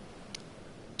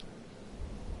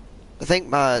 I think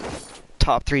my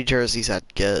top 3 jerseys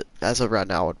I'd get as of right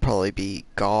now would probably be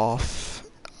Goff.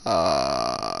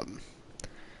 I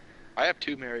have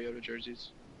 2 Mariota jerseys.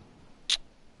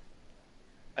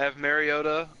 I have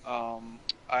Mariota.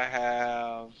 I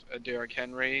have a Derrick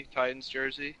Henry Titans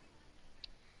jersey.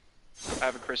 I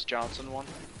have a Chris Johnson one.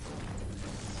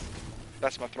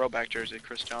 That's my throwback jersey,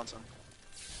 Chris Johnson.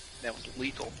 That was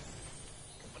lethal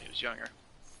when he was younger.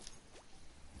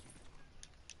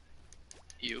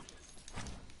 You.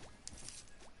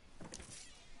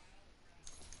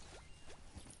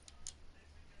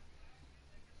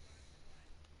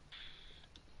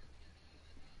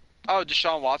 Oh,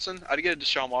 Deshaun Watson? I'd get a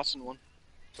Deshaun Watson one.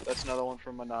 That's another one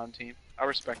from a non-team. I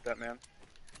respect that, man.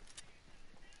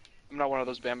 I'm not one of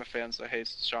those Bama fans that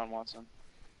hates Deshaun Watson.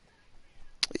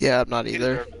 Yeah, I'm not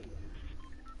either.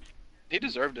 He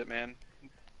deserved it, man.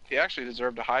 He actually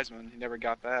deserved a Heisman. He never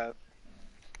got that.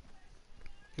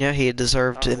 Yeah, he had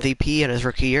deserved MVP in his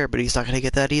rookie year, but he's not going to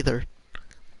get that either.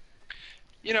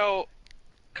 You know,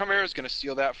 Kamara's going to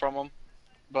steal that from him,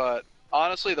 but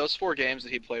honestly, those 4 games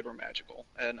that he played were magical,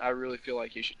 and I really feel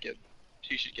like he should get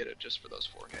it just for those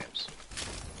 4 games.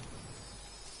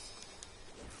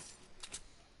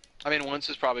 I mean, Wentz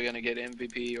is probably going to get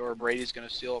MVP, or Brady's going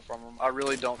to steal it from him. I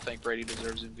really don't think Brady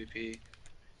deserves MVP,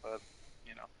 but,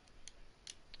 you know,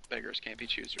 beggars can't be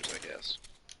choosers, I guess.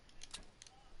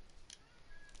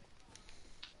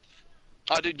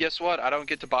 Oh, dude, guess what? I don't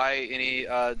get to buy any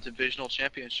divisional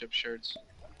championship shirts.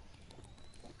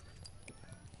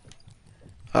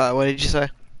 What did you say?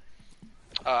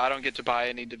 I don't get to buy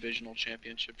any divisional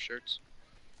championship shirts.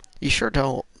 You sure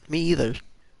don't. Me either.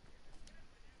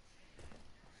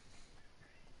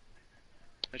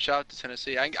 And shout out to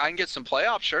Tennessee. I can get some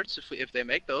playoff shirts if they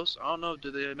make those. I don't know.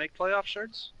 Do they make playoff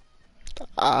shirts?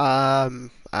 I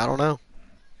don't know.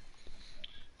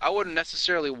 I wouldn't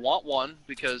necessarily want one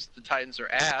because the Titans are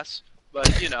ass,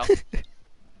 but you know,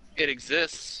 it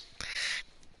exists.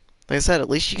 Like I said, at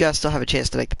least you guys still have a chance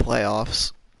to make the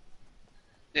playoffs.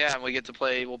 Yeah, and we get to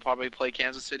play. We'll probably play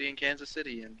Kansas City in Kansas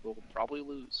City, and we'll probably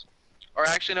lose. Or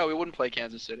actually, no, we wouldn't play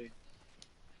Kansas City.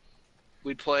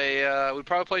 We'd play. We'd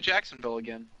probably play Jacksonville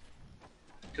again,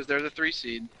 because they're the 3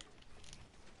 seed,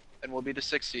 and we'll be the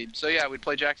 6 seed. So yeah, we'd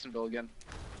play Jacksonville again.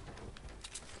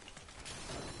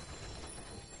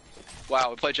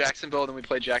 Wow, we play Jacksonville, then we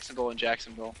play Jacksonville and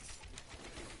Jacksonville.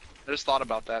 I just thought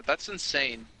about that. That's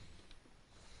insane.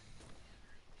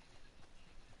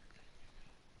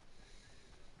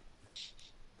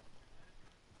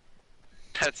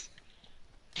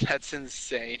 That's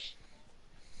insane.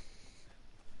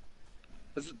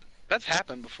 That's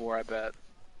happened before, I bet.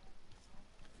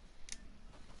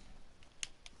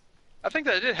 I think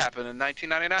that did happen in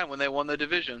 1999 when they won the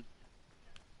division.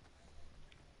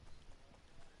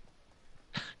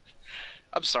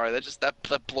 I'm sorry,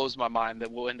 that blows my mind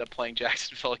that we'll end up playing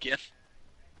Jacksonville again.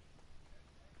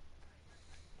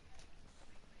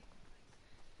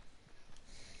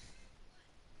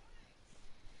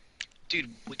 Dude,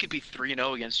 we could be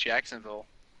 3-0 against Jacksonville.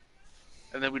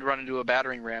 And then we'd run into a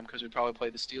battering ram because we'd probably play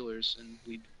the Steelers and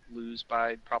we'd lose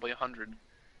by probably 100.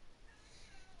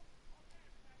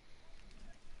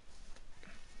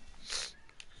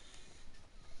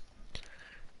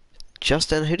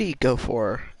 Justin, who do you go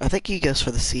for? I think he goes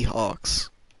for the Seahawks.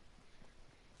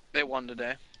 They won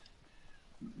today.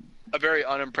 A very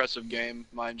unimpressive game,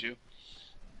 mind you.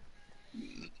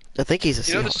 I think he's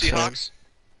a You know the Seahawks fan. Seahawks?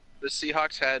 The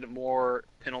Seahawks had more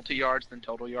penalty yards than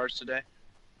total yards today.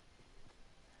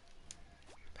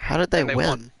 How did they And they win?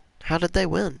 won. How did they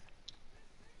win?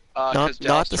 Because Not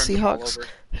Dallas the turned the ball Seahawks? over.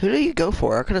 Who do you go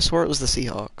for? I could have swore it was the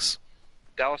Seahawks.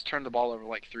 Dallas turned the ball over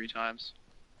like 3 times.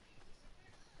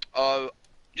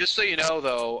 Just so you know,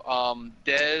 though,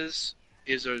 Dez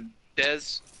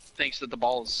thinks that the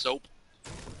ball is soap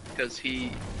because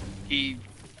he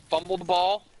fumbled the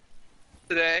ball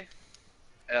today.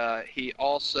 He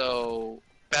also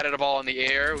batted a ball in the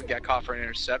air. We got caught for an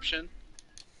interception,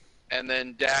 and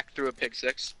then Dak threw a pick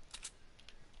 6.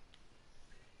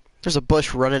 There's a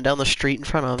bush running down the street in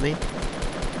front of me.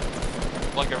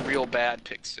 Like a real bad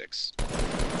pick 6.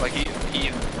 Like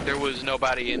there was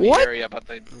nobody in the What? area but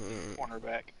the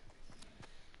cornerback.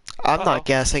 I'm Uh-oh. not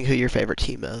guessing who your favorite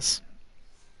team is.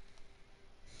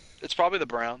 It's probably the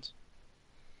Browns.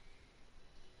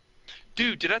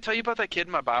 Dude, did I tell you about that kid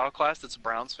in my bio class that's a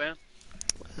Browns fan?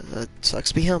 Sucks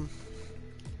to be him.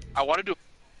 I wanted to.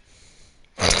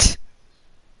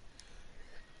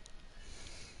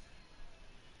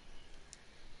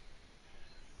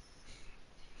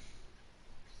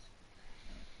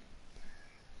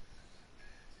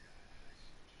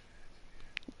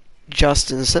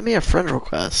 Justin, send me a friend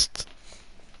request.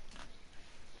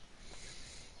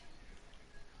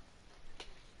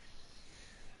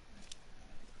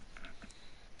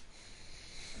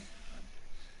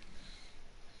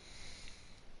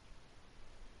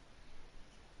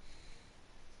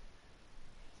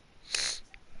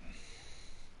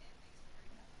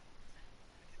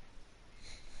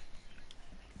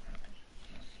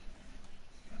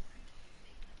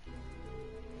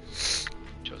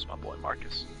 Chose my boy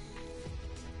Marcus.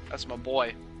 That's my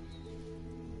boy.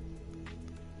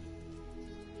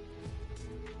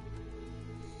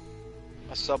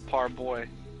 A subpar boy.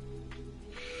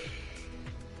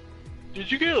 Did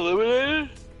you get eliminated?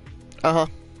 Uh-huh.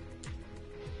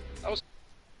 That was.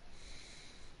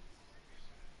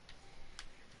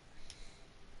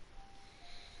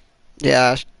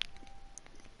 Yeah,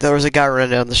 there was a guy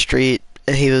running down the street,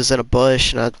 and he was in a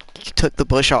bush, and I took the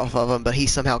bush off of him, but he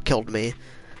somehow killed me.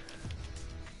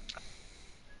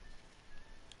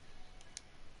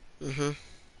 Mhm.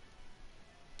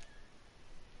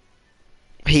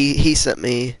 He sent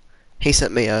me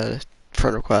a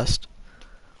friend request.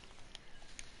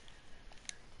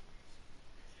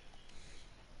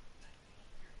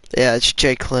 Yeah, it's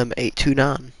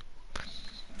jclem829.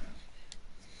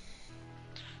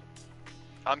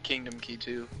 I'm Kingdom Key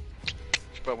too. If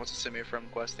anybody wants to send me a friend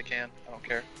request, they can. I don't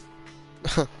care.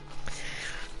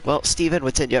 Well, Steven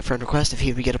would send you a friend request if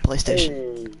he would get a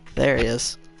PlayStation. There he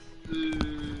is.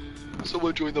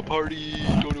 Someone join the party.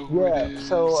 Don't know who it Yeah, is.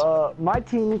 so my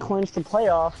team clinched the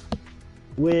playoff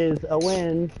with a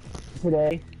win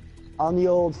today on the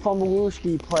old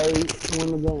Fumbleooski play to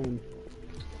win the game.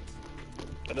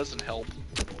 That doesn't help.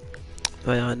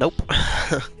 Nope.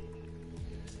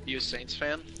 You a Saints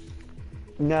fan?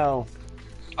 No.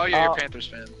 Oh yeah, you're a Panthers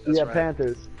fan. That's Yeah, right.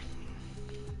 Panthers.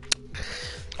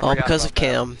 All forgot because about of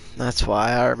Cam. That's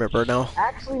why I remember now.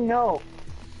 Actually, no.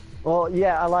 Well,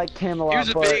 yeah, I like Cam a lot,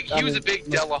 He was a big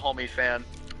Delahomey fan.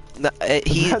 No,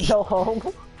 Go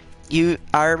home.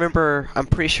 I remember. I'm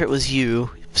pretty sure it was you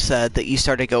said that you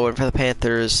started going for the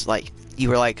Panthers. Like you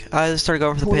were like, I started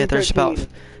going for the Panthers about.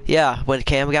 2013. Yeah, when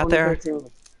Cam got there.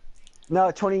 2013. No,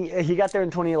 he got there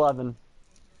in 2011.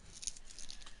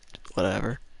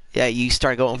 Whatever. Yeah, you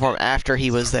started going for him after he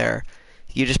was there.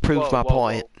 You just proved my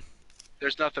point. Whoa.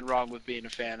 There's nothing wrong with being a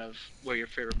fan of where your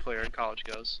favorite player in college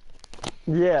goes.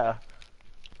 Yeah.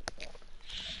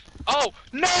 Oh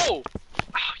no! Oh,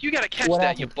 you gotta catch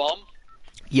that, you bum.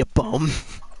 You bum.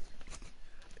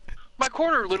 My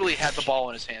corner literally had the ball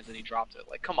in his hands and he dropped it.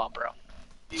 Like, come on, bro.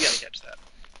 You gotta catch that.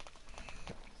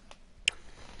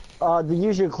 The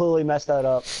user clearly messed that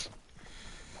up.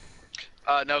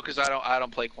 No, because I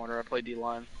don't play corner. I play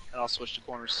D-line, and I'll switch to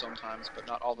corners sometimes, but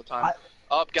not all the time.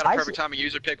 Got a perfect timing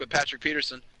user pick with Patrick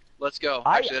Peterson. Let's go.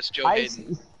 Actually, that's Joe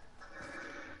Hayden.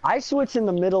 I switch in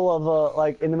the middle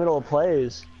of in the middle of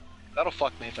plays. That'll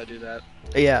fuck me if I do that.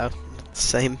 Yeah,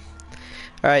 same.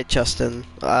 All right, Justin.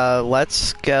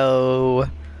 Let's go.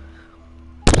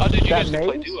 Oh, dude, you guys can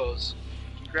play duos.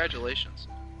 Congratulations.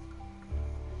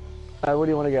 Where do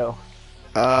you want to go?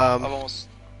 I've almost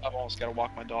got to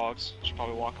walk my dogs. Should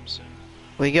probably walk them soon.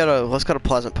 Let's go to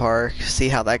Pleasant Park. See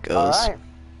how that goes. All right.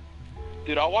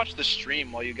 Dude, I'll watch the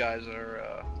stream while you guys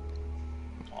are.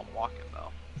 While I'm walking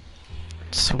though.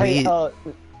 Sweet.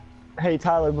 Hey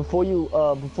Tyler, before you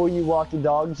walk the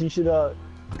dogs, you should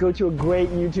go to a great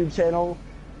YouTube channel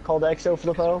called XO for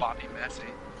the Foe. Bobby Massey.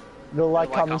 Go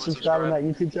like, comment, subscribe on that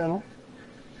YouTube channel.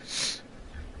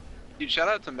 Dude, shout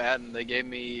out to Madden. They gave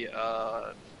me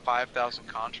 5,000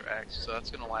 contracts, so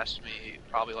that's gonna last me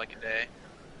probably like a day.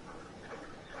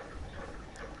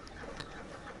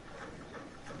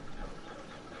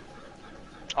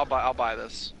 I'll buy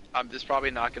this. This is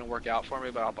probably not gonna work out for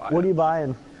me, but I'll buy it. What are you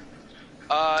buying?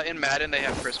 In Madden, they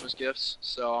have Christmas gifts,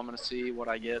 so I'm gonna see what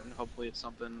I get, and hopefully it's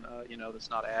something that's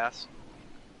not ass.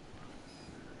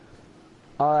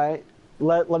 All right,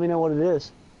 let me know what it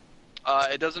is.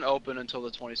 It doesn't open until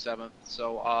the 27th,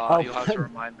 so you'll have to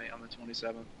remind me on the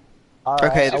 27th. All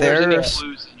right. Okay, there's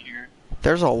clues in here.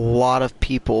 There's a lot of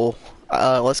people.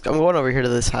 I'm going over here to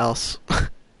this house.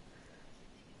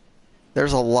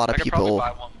 There's a lot of I could people. probably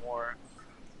buy one more.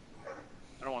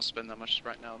 I don't want to spend that much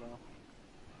right now, though.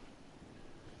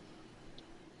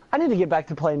 I need to get back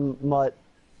to playing Mutt.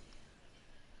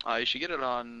 You should get it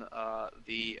on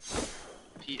the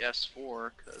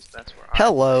PS4, because that's where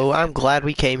Hello, I'm glad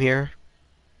we came here.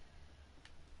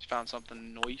 found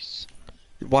something nice.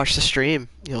 Watch the stream,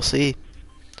 you'll see.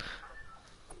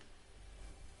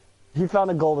 He found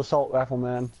a gold assault rifle,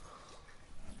 man.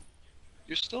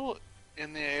 You're still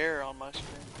in the air on my screen.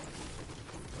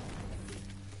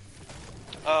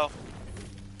 Oh.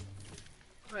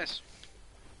 Nice.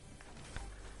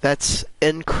 That's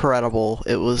incredible.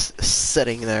 It was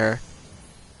sitting there.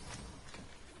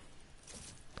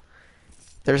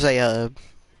 There's a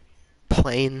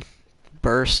plane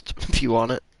burst if you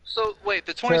want it. So wait,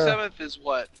 the 27th is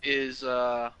what?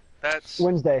 That's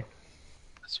Wednesday.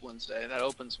 That's Wednesday. That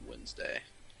opens Wednesday.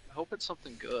 I hope it's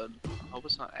something good. I hope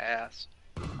it's not ass.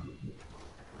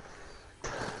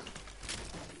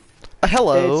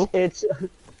 Hello. It's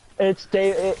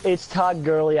Todd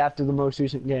Gurley after the most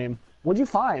recent game. What'd you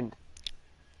find?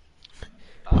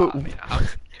 I mean, I would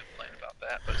complain about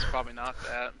that, but it's probably not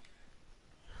that.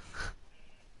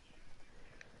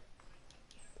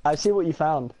 I see what you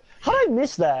found. How did I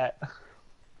miss that?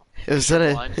 It was in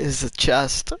a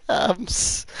chest.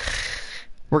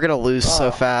 We're gonna lose so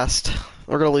fast.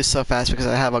 We're gonna lose so fast because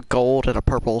I have a gold and a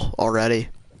purple already.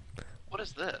 What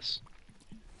is this?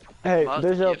 Hey,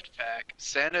 there's a gift pack.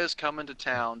 Santa is coming to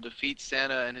town. Defeat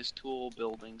Santa and his tool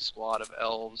building squad of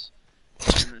elves.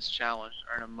 In this challenge,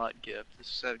 earn a mutt gift. This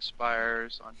set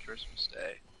expires on Christmas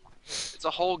Day. It's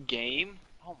a whole game?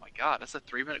 Oh my god, that's a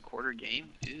 3-minute quarter game?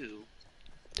 Ew.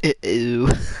 Ew.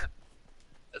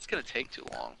 That's gonna take too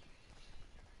long.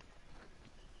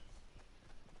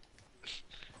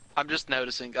 I'm just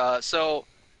noticing. So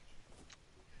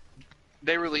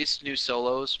they released new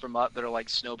solos for Mutt that are like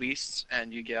snow beasts,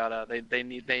 and you get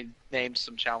they named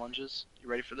some challenges. You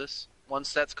ready for this? One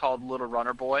set's called Little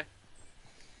Runner Boy.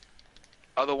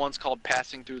 Other one's called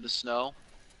Passing Through the Snow.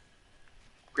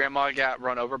 Grandma got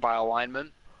run over by a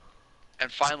lineman.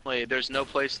 And finally, there's no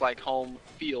place like home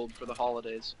field for the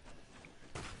holidays.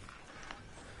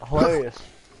 Hilarious.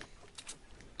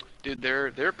 Dude,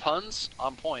 their puns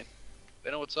on point.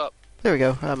 They know what's up. There we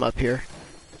go. I'm up here.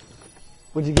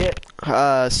 What'd you get?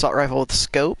 Assault rifle with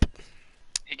scope,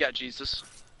 He got Jesus.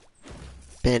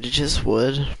 bandages,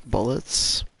 wood,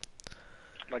 bullets.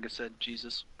 Like I said,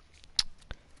 Jesus.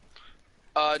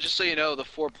 Just so you know, the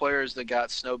 4 players that got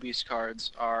Snow Beast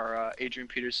cards are Adrian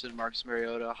Peterson, Marcus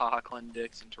Mariota, Haha Clinton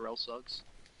Dix, and Terrell Suggs.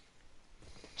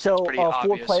 So, Pretty 4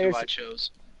 obvious players. who I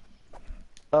chose.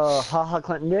 Haha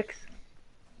Clinton Dix.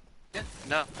 Yeah,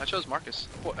 no, I chose Marcus.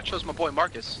 I chose my boy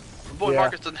Marcus. My boy Yeah.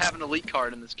 Marcus doesn't have an elite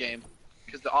card in this game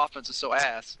because the offense is so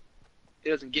ass. He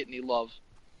doesn't get any love.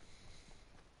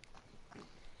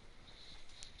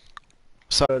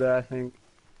 So, I think.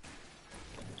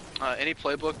 Any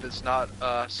playbook that's not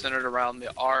centered around the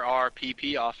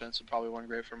RRPP offense would probably run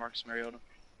great for Marcus Mariota.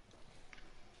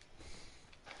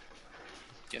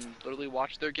 You can literally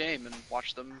watch their game and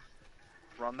watch them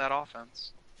run that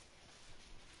offense.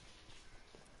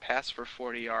 Pass for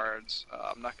 40 yards.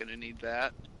 I'm not going to need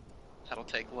that. That'll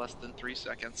take less than 3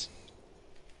 seconds.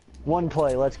 1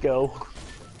 play, let's go.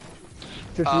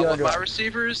 50 With yard my drive.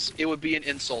 receivers, it would be an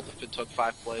insult if it took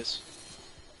 5 plays.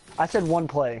 I said 1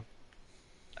 play.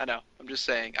 I know. I'm just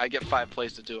saying. I get 5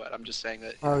 plays to do it. I'm just saying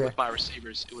that Okay. with my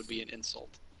receivers, it would be an insult.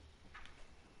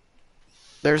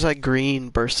 There's a green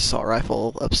burst assault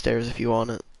rifle upstairs if you want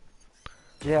it.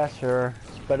 Yeah, sure.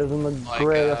 It's better than the Like,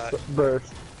 gray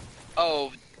burst.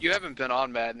 Oh, you haven't been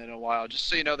on Madden in a while. Just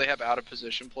so you know, they have out of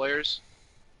position players.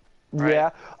 right. Yeah.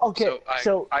 Okay.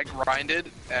 So I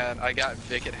grinded and I got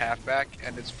Vic at halfback,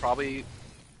 and it's probably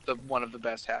one of the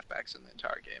best halfbacks in the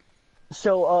entire game.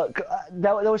 So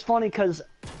that was funny because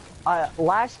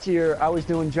last year I was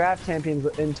doing draft champions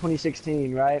in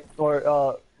 2016, right?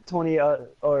 Or 20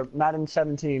 or Madden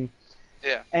 17.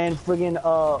 Yeah. And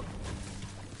friggin'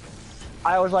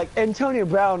 I was like, Antonio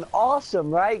Brown, awesome,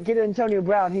 right? Get Antonio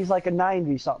Brown. He's like a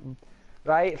 90 something,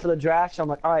 right? For the draft. So I'm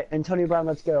like, all right, Antonio Brown,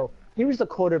 let's go. He was the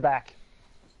quarterback.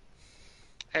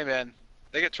 Hey man,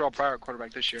 they get Terrell Pryor at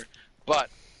quarterback this year, but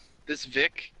this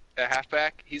Vic at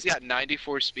halfback, he's got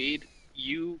 94 speed.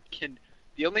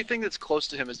 The only thing that's close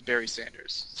to him is Barry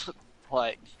Sanders.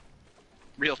 Like,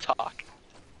 real talk.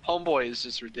 Homeboy is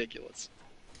just ridiculous.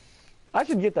 I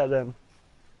should get that then.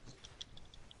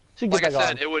 Should get Like I that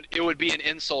said, going. it would be an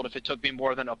insult if it took me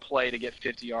more than a play to get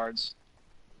 50 yards.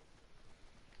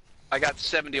 I got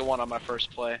 71 on my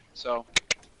first play, so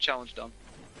challenge done.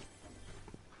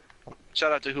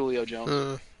 Shout out to Julio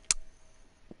Jones.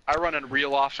 I run a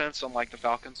real offense unlike the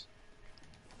Falcons.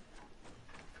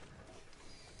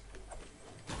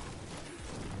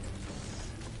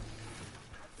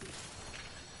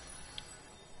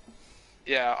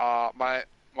 Yeah,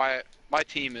 my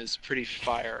team is pretty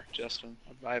fire, Justin.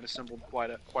 I have assembled quite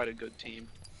a good team.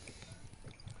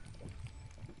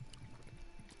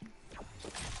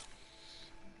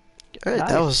 All right,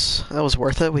 Nice. that was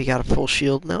worth it. We got a full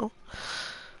shield now.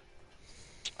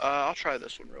 I'll try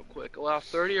this one real quick. Allow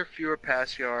 30 or fewer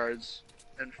pass yards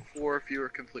and 4 or fewer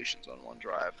completions on one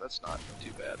drive. That's not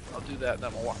too bad. I'll do that and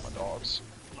then I'll walk my dogs.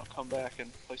 And I'll come back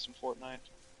and play some Fortnite.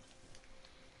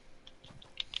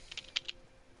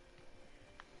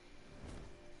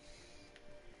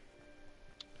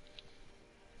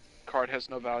 Card has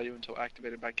no value until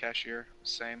activated by cashier.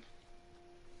 Same.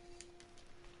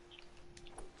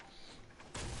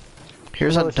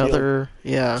 Here's Another shield. another.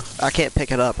 Yeah, I can't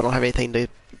pick it up. I don't have anything to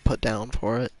put down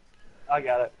for it. I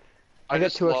got it. I got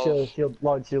just 2 love shield,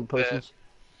 large shield potions.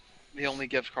 the only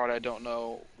gift card I don't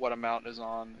know what amount is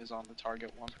on the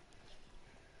Target one.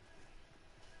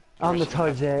 On the rest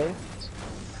of them have- Target.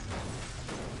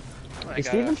 I Is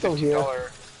got Steven a still here?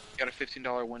 Got a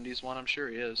 $15 Wendy's one. I'm sure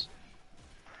he is.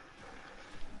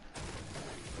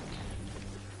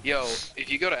 Yo,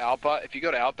 if you go to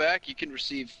Outback, you can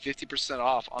receive 50%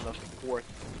 off on the 4th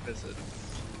visit.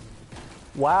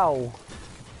 Wow.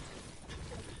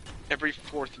 Every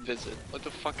 4th visit. What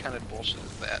the fuck kind of bullshit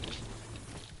is that?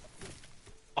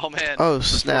 Oh man. Oh the fourth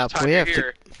snap! time We you're have to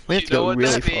here. we have You to know go what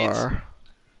really that means? far.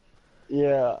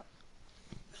 Yeah.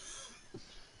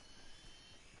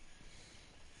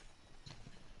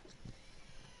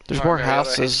 There's Alright, more Mariota, I hate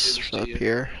to do houses this to up you,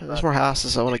 here. There's but more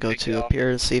houses I want to go take it to up off. here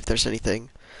and see if there's anything.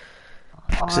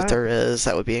 'Cause if there is,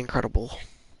 that would be incredible.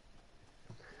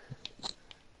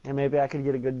 And maybe I could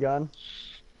get a good gun.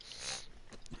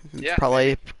 Yeah,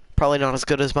 Probably not as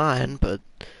good as mine, but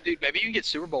Dude, maybe you can get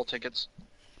Super Bowl tickets.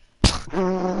 It's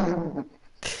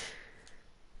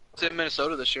in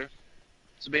Minnesota this year.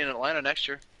 So be in Atlanta next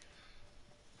year.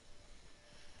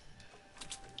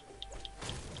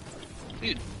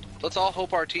 Dude, let's all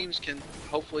hope our teams can,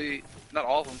 hopefully, not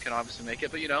all of them can obviously make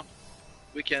it, but you know,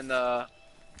 we can, I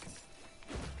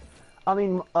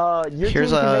mean, your Here's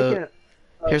team can make a it.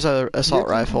 here's a assault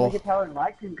Your team can make rifle. it, Tyler, and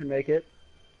my team can make it.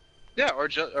 yeah,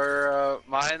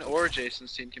 mine or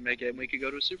Jason's team can make it, and we could go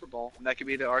to a Super Bowl, and that could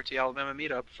be the RT Alabama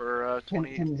meetup for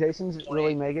Can Jason's 20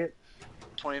 really make it?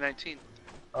 2019.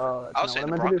 That's I not was saying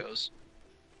what the I meant to do. Broncos.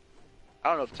 I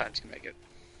don't know if the Titans can make it.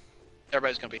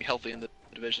 Everybody's gonna be healthy in the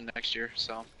division next year,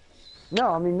 so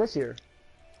No, I mean this year.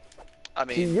 I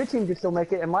See, mean, your team could still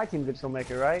make it, and my team could still make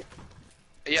it, right?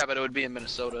 yeah, but it would be in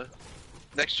Minnesota.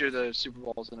 Next year, the Super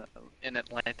Bowl's in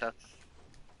Atlanta,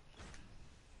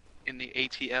 in the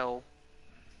ATL.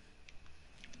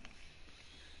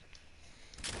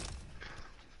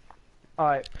 All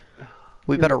right.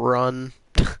 We better run.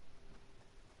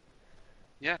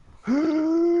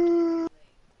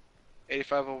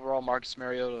 85 overall, Marcus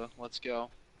Mariota. Let's go.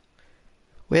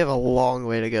 We have a long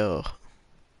way to go.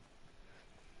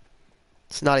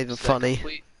 It's not even Is that funny.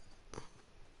 complete?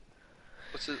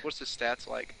 What's his stats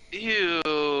like? Ew.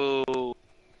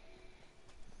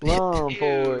 Run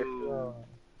for it. Ew. Run.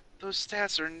 Those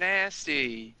stats are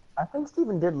nasty. I think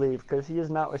Steven did leave because he has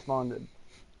not responded.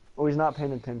 Or he's not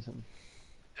paying attention.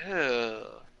 Ugh.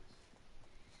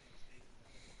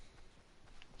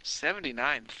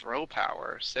 79 throw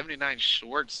power, 79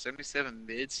 short, 77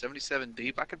 mid, 77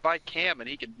 deep. I could buy Cam and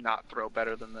he could not throw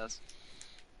better than this.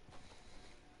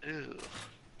 Ew.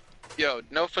 Yo,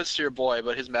 no offense to your boy,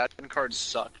 but his Madden cards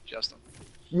suck, Justin.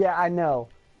 Yeah, I know.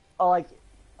 Like,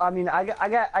 I mean, I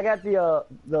got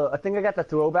the I think I got the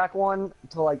throwback one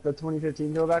to like the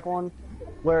 2015 throwback one,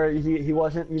 where he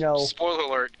wasn't, you know, Spoiler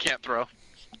alert, can't throw.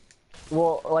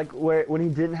 well, like where when he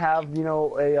didn't have, you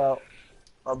know,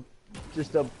 a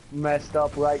just a messed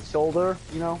up right shoulder,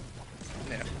 you know.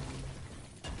 Yeah.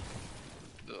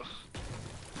 Ugh.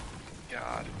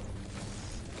 God.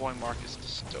 Boy, Marcus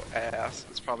is so ass.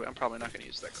 I'm probably not gonna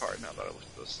use that card now that I looked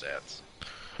at those stats.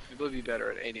 He would be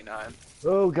better at 89.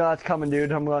 Oh God, it's coming,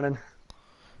 dude. I'm running.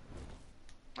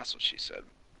 That's what she said.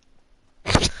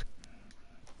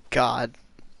 God.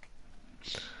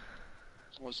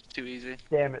 Was it too easy?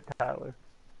 Damn it, Tyler.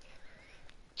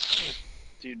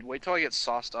 Dude, wait till I get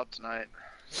sauced up tonight.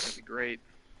 It's gonna be great.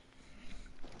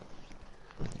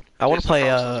 I want to Jason play,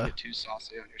 promised not to get too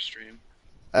saucy on your stream.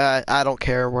 I don't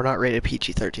care. We're not rated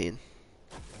PG-13.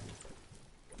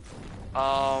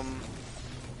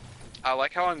 I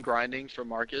like how I'm grinding for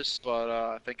Marcus, but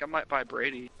I think I might buy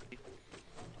Brady.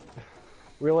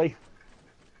 Really?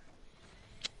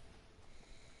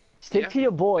 Stick Yeah. to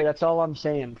your boy. That's all I'm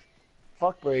saying.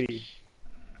 Fuck Brady.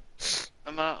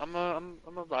 I'm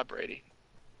a buy Brady.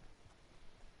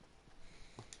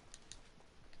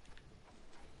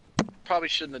 Probably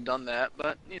shouldn't have done that,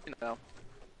 but you know.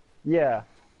 Yeah.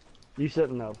 You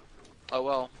shouldn't have. Oh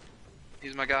well.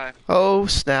 He's my guy. Oh,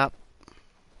 snap.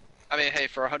 I mean, hey,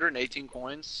 for 118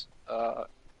 coins,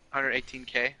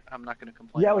 118k, I'm not gonna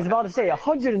complain. Yeah, I was about to say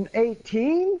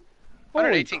 118.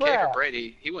 118k for crap.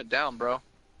 Brady. He went down, bro.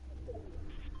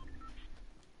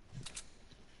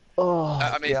 Oh,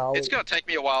 I mean, golly. it's gonna take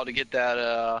me a while to get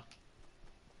that,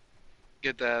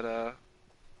 get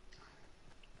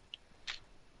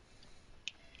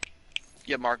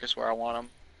Marcus where I want him.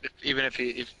 Even if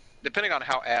depending on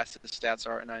how ass his stats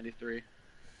are at 93.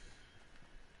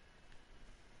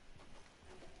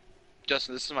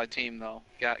 Justin, this is my team though.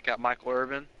 Got Michael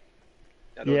Irvin.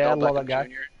 Got Yeah, I Odell love Beckham that guy.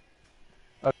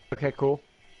 Jr. Okay, cool.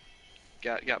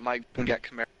 Got Mike. Got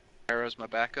Kamara as my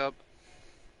backup.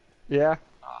 Yeah.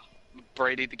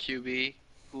 Brady the QB.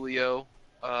 Julio,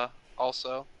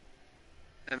 also.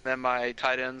 And then my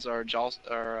tight ends are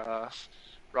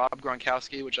Rob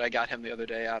Gronkowski, which I got him the other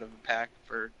day out of a pack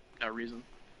for no reason.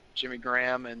 Jimmy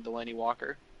Graham and Delaney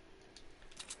Walker.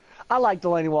 I like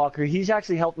Delaney Walker. He's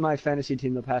actually helped my fantasy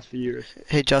team the past few years.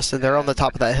 Hey, Justin, they're on the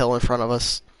top of that hill in front of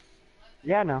us.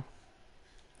 Yeah, no.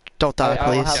 Don't die, I don't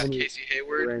please. have Got any Casey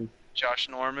Hayward, rain. Josh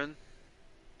Norman,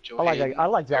 Joe I like Hayden, I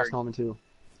like Josh Eric, Norman too.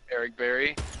 Eric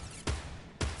Berry,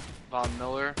 Von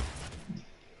Miller,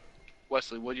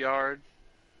 Wesley Woodyard,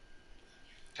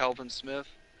 Calvin Smith,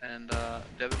 and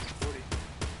Devin Sporty.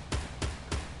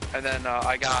 And then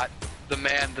I got the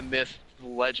man, the myth, the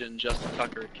legend, Justin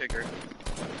Tucker at kicker.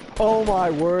 Oh my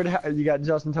word! You got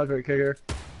Justin Tucker at kicker.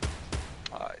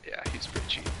 Yeah, he's pretty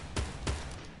cheap.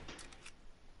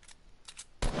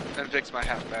 And Vic's my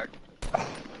halfback.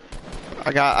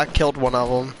 I killed one of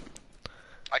them.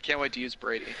 I can't wait to use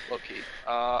Brady, low-key.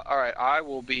 Alright, I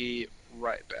will be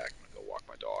right back. I'm gonna go walk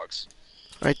my dogs.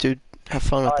 Alright, dude. Have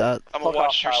fun with that. I'm gonna Fuck off,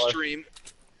 watch your Tyler. stream.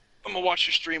 I'm gonna watch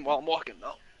your stream while I'm walking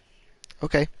though.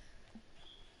 Okay.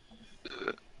 I'm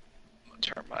gonna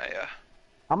turn my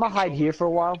I'm gonna hide controller. here for a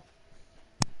while.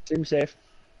 Seems safe.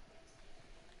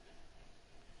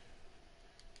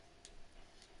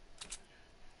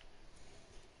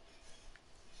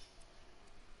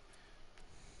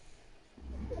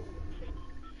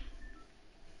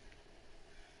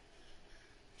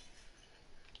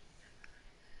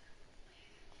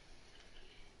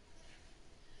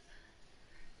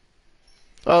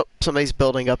 Oh, somebody's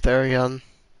building up there again.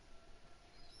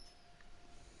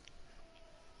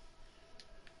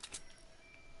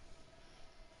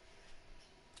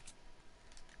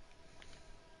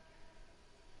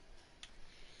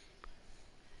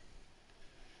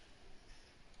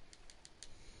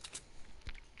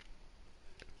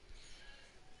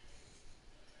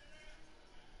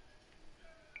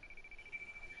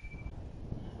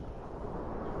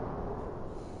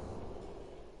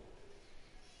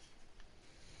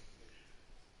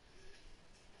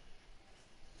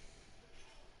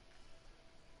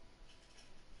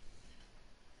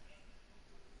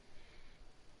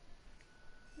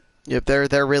 Yep,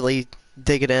 they're really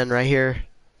digging in right here.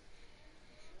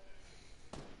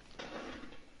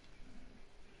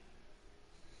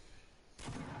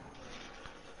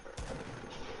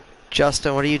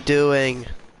 Justin, what are you doing?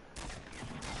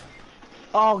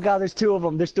 Oh god, there's two of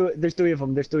them. There's three of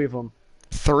them. There's three of them.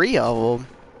 3 of them.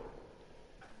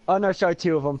 Oh no, sorry,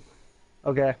 two of them.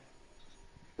 Okay.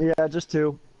 Yeah, just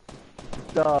two.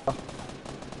 Duh.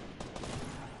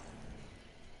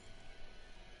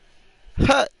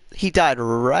 Huh, he died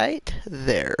right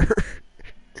there.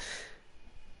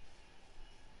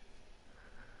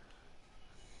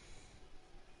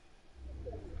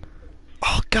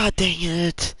 Oh, god dang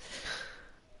it.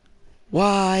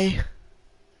 Why?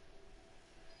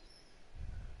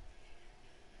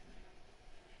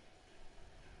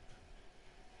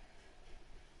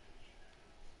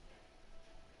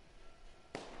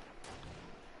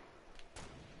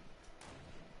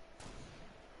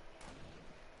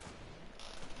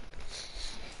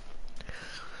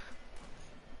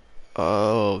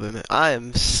 Oh, man, I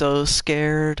am so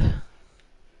scared.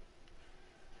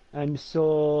 I'm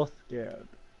so scared.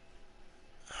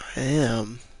 I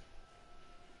am.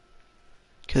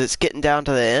 Because it's getting down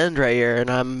to the end right here,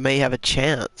 and I may have a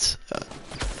chance.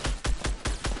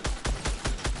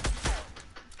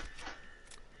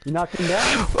 You knocked him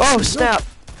down? Oh, snap!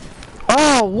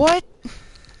 Oh, what?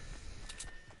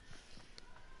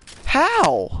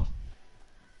 How?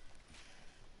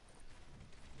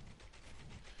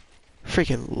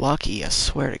 Freaking lucky, I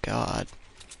swear to God.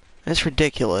 That's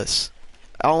ridiculous.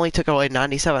 I only took away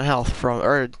 97 health from,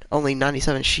 or only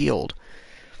 97 shield.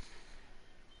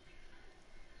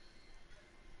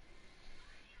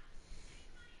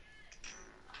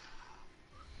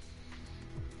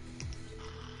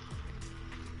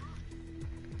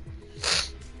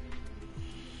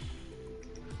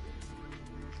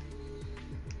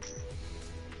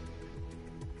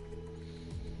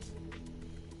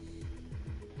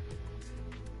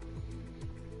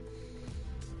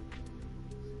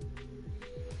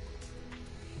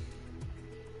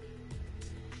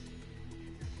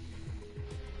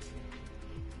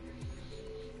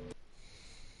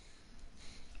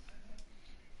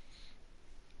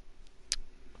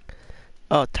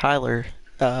 Oh, Tyler,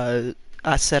 I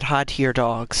said hi to your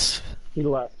dogs. He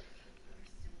left.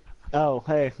 Oh,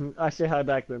 hey, I say hi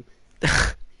back then.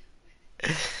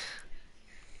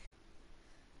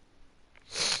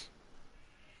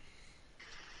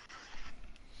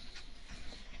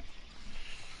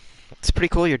 It's pretty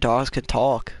cool your dogs can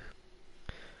talk.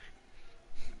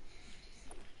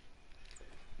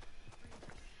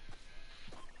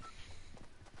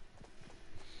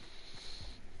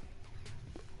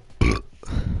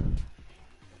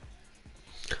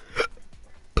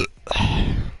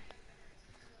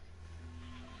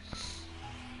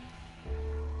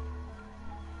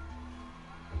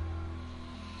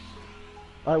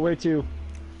 Alright, where to?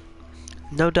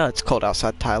 No duh, it's cold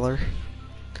outside, Tyler.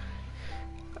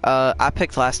 I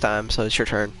picked last time, so it's your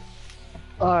turn.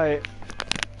 Alright.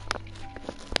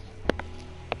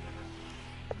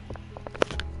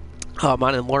 Oh,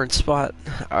 mine in Lauren's spot.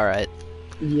 Alright.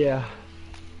 Yeah.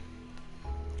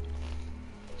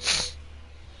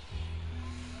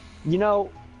 You know,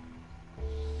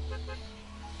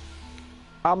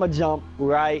 I'ma jump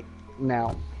right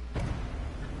now.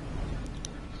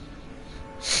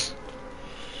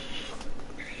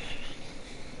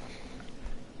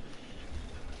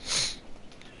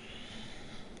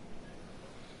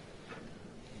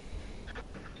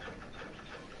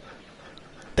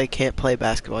 They can't play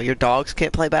basketball. Your dogs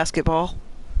can't play basketball?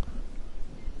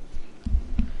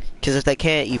 Because if they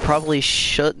can't, you probably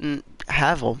shouldn't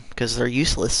have them because they're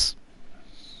useless.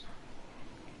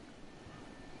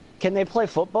 Can they play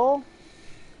football?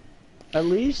 At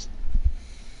least?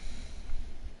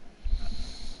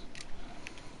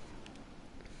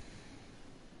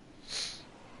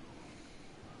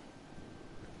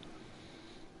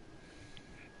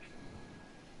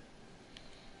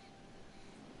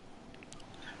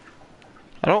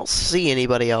 I don't see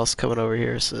anybody else coming over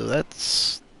here, so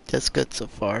that's good so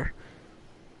far.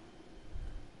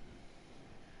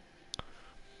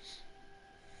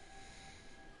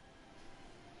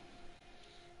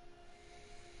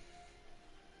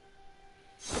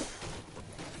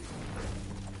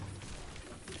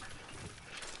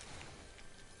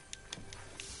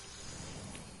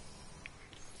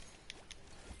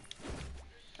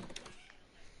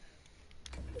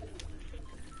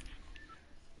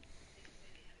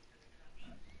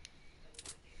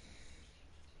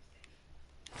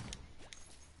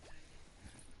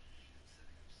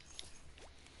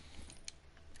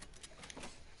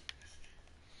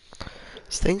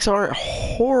 Things aren't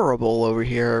horrible over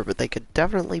here, but they could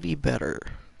definitely be better.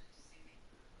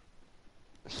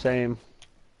 Same.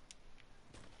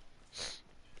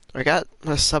 I got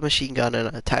a submachine gun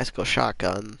and a tactical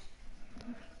shotgun.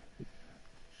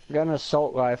 Got an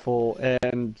assault rifle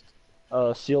and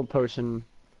a sealed potion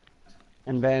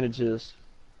and bandages.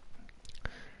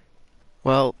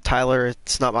 Well, Tyler,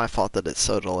 it's not my fault that it's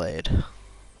so delayed.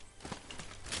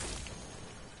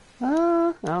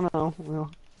 I don't know.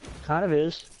 Well, kind of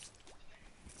is.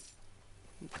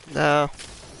 No.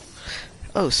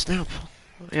 Oh, snap.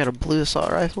 I got a blue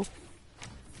assault rifle.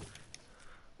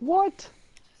 What?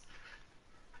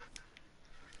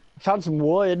 Found some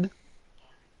wood.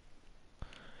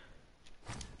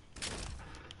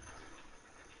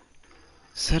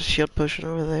 Is that a shield potion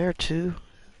over there, too?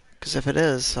 Because if it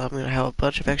is, I'm going to have a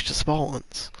bunch of extra small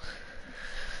ones.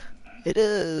 It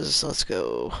is. Let's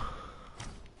go.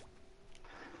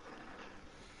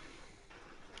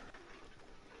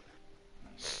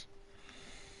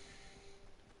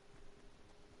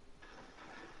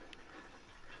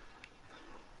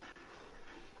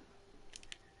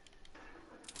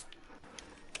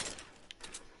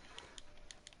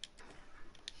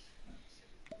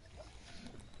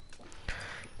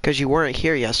 Because you weren't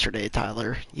here yesterday,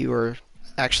 Tyler. You were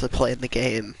actually playing the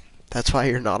game. That's why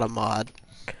you're not a mod.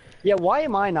 Yeah, why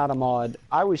am I not a mod?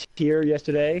 I was here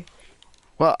yesterday.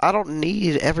 Well, I don't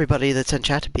need everybody that's in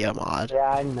chat to be a mod.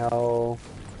 Yeah, I know.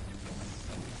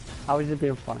 I was just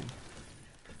being funny.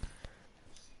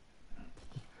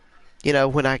 You know,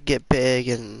 when I get big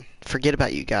and forget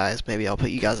about you guys, maybe I'll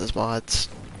put you guys as mods.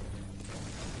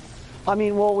 I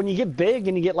mean, well, when you get big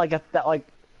and you get like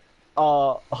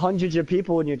hundreds of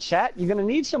people in your chat, you're gonna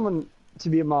need someone to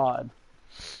be a mod.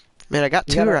 Man, I got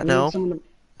two right now.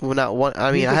 Well, not one.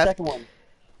 I mean, I have. Second one?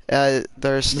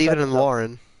 There's Steven and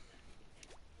Lauren.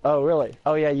 Oh, really?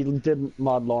 Oh, yeah, you did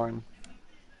mod Lauren.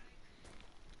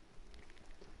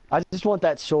 I just want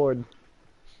that sword.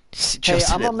 Just Hey,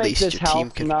 I'm at gonna make least this your team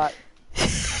house can. not.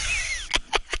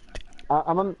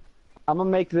 I'm gonna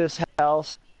make this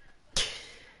house.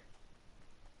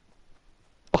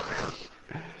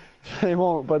 They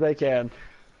won't, but they can.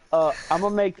 I'm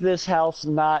gonna make this house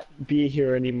not be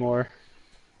here anymore.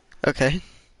 Okay.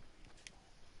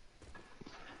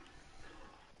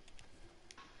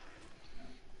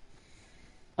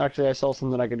 Actually, I saw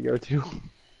something I could go to.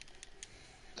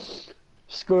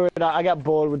 Screw it, I got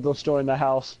bored with destroying the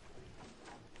house.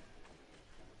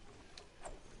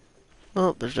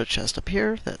 Oh, there's no chest up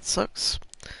here. That sucks.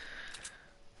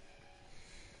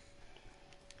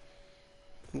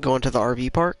 I'm going to the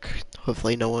RV park.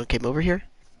 Hopefully no one came over here.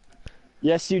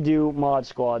 Yes, you do, mod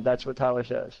squad. That's what Tyler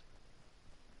says.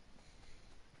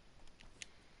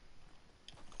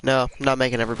 No, I'm not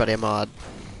making everybody a mod.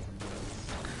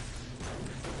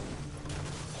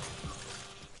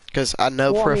 Because I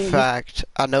know for a fact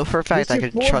I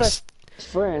can trust.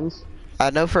 Friends. I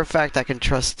know for a fact I can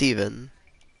trust Steven.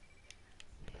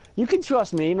 You can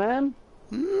trust me, man.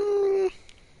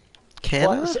 Can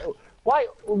I? So,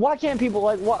 why can't people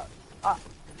like what?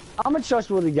 I'm a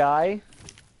trustworthy guy.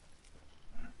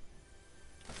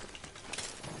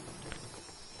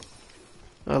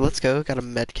 Oh, let's go. Got a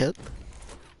med kit.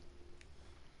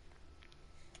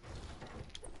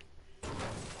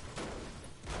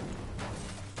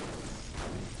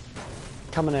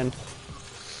 Coming in.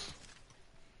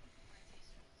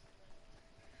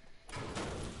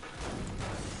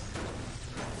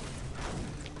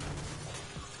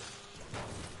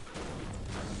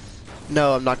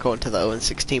 No, I'm not going to the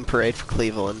 0-16 parade for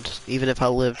Cleveland, even if I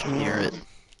lived near it.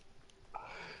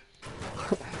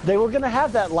 They were gonna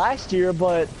have that last year,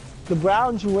 but the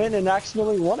Browns went and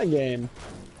accidentally won a game.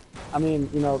 I mean,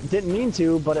 you know, didn't mean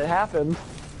to, but it happened.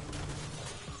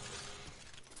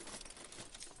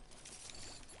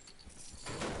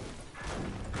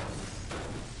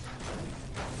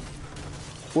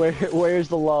 Where's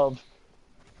the love?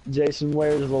 Jason,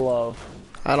 where's the love?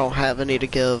 I don't have any to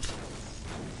give.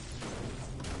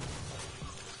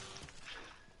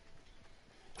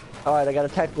 Alright, I got a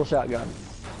tactical shotgun.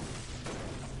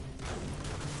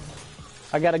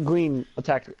 I got a green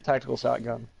tactical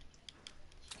shotgun.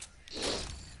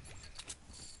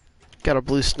 Got a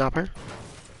blue sniper.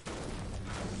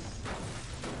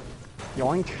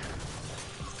 Yoink.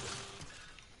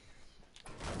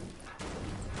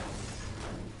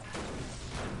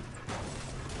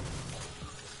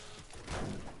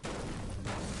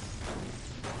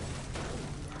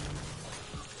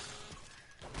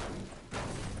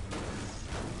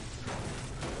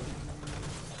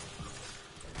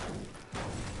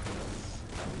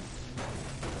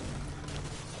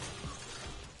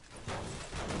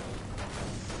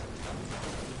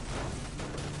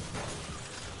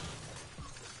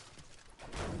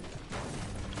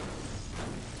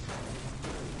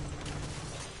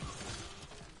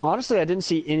 Honestly, I didn't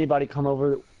see anybody come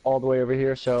over all the way over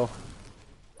here, so...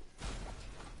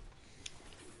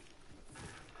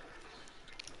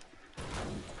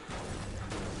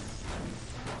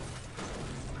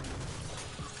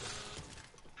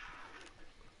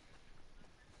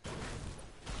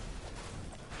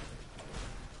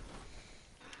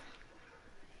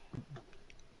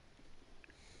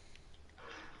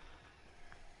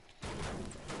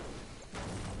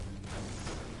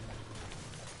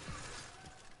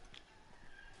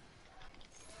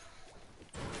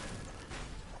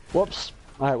 Whoops.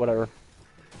 Alright, whatever.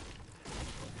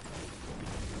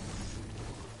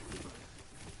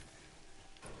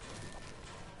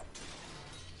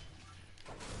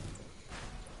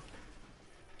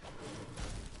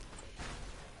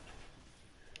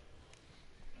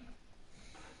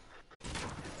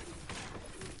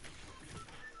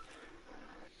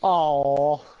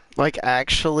 Oh. Like,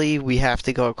 actually, we have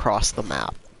to go across the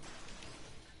map.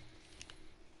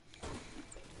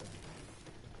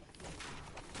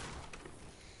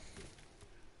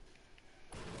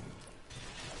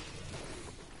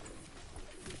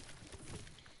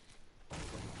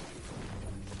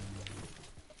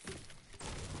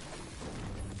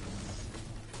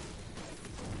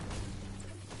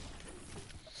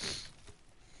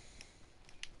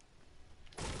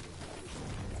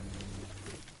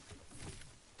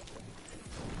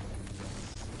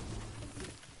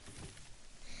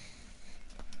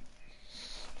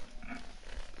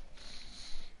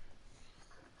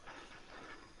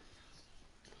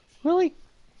 Really?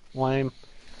 Lame.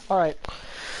 Alright.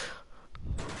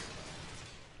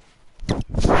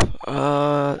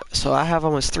 So I have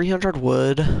almost 300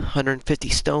 wood, 150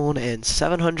 stone, and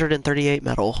 738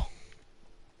 metal.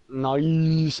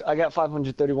 Nice. I got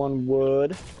 531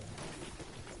 wood.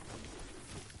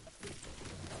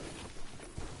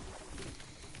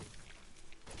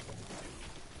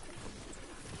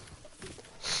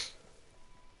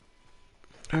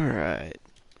 Alright.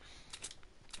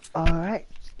 Alright.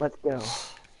 Let's go.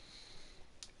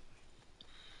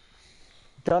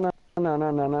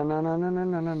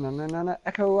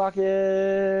 Echo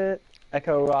rocket.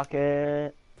 Echo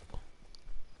rocket.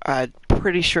 I'm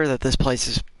pretty sure that this place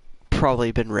has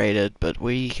probably been raided, but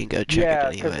we can go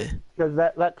check it anyway. Because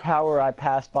that tower I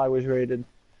passed by was raided.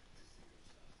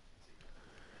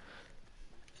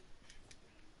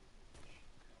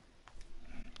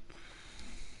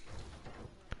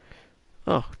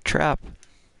 Oh, trap.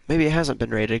 Maybe it hasn't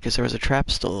been raided because there was a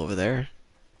trap still over there.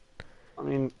 I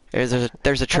mean, There's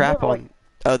a trap on.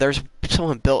 Oh, there's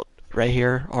someone built right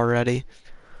here already.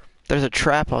 There's a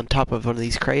trap on top of one of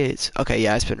these crates. Okay,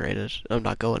 yeah, it's been raided. I'm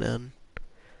not going in.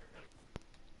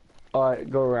 alright,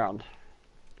 go around.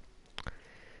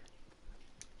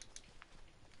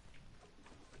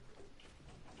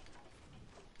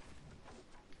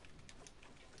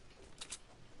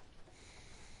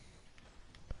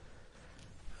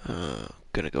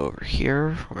 Gonna go over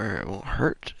here where it won't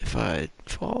hurt if I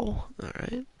fall.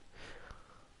 Alright.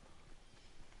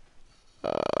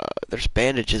 There's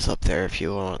bandages up there if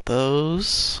you want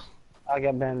those. I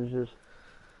got bandages.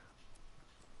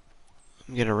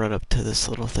 I'm gonna run up to this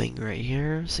little thing right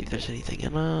here, see if there's anything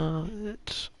in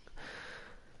it.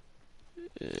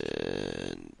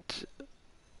 And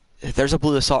there's a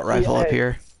blue assault rifle up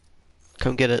here.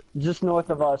 Come get it. Just north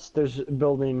of us, there's a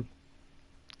building.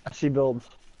 I see builds.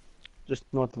 Just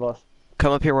north of us.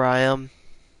 Come up here where I am.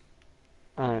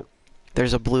 Alright.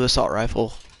 There's a blue assault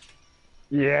rifle.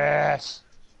 Yes.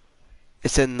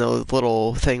 It's in the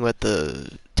little thing with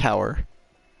the tower.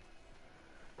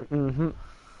 Mm-hmm.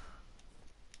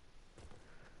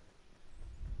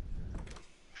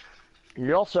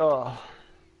 You also.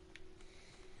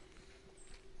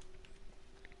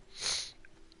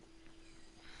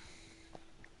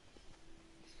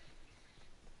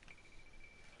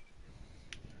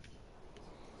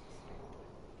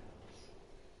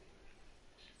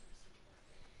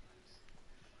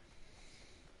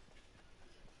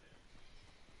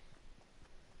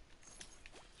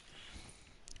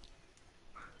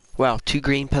 Wow, 2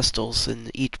 green pistols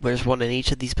in each. There's one in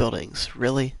each of these buildings.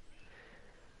 Really?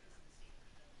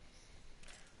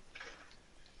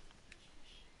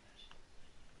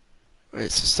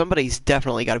 Somebody's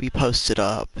definitely got to be posted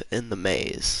up in the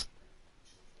maze.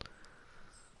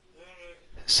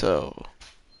 So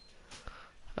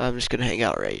I'm just gonna hang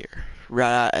out right here,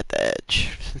 right at the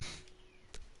edge.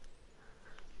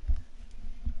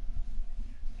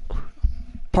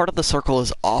 Part of the circle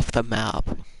is off the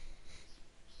map.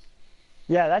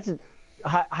 Yeah, that's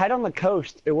hide on the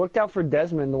coast. It worked out for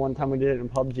Desmond the one time we did it in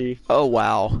PUBG. Oh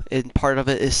wow! And part of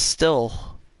it is still.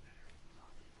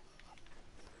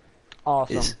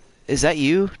 Awesome. Is that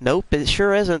you? Nope, it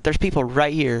sure isn't. There's people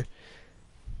right here.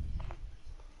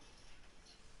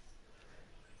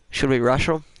 Should we rush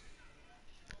them?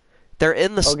 They're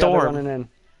in the Oh god, they're storm. running in.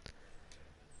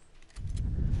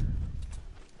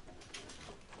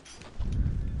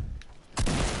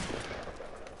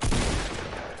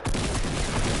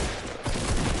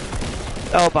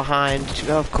 Oh, behind,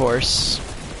 of course.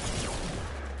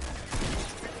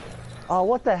 Oh,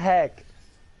 what the heck?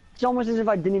 It's almost as if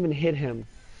I didn't even hit him.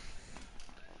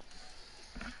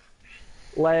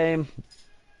 Lame.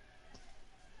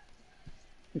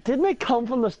 Didn't they come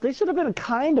from the... They should have been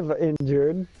kind of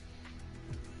injured.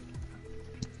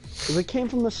 They came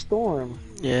from the storm.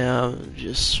 Yeah,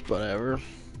 just whatever.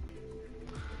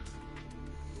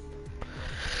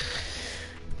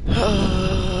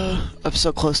 I'm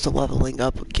so close to leveling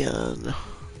up again.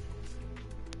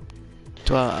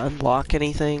 Do I unlock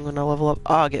anything when I level up?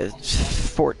 Oh, I get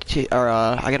 14, or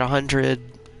I get 100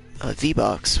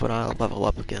 V-Bucks when I level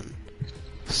up again.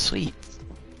 Sweet.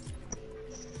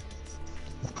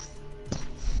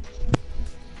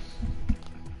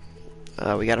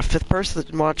 We got a 5th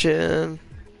person watching.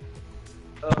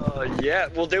 Yeah.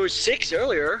 Well, there was 6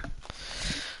 earlier.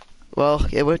 Well,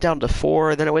 it went down to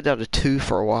 4, and then it went down to 2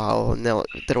 for a while, and then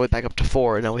it went back up to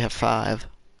 4, and now we have 5.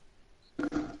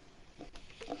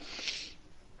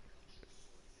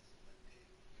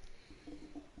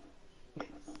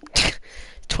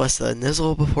 Twas the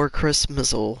nizzle before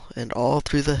Christmasle, and all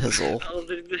through the hizzle. All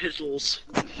the hizzles.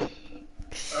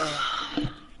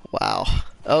 Wow.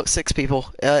 Oh, 6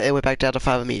 people. It went back down to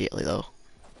 5 immediately, though.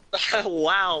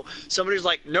 Wow. Somebody's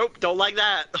like, nope, don't like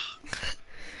that.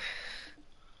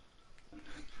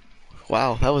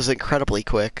 Wow, that was incredibly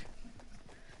quick.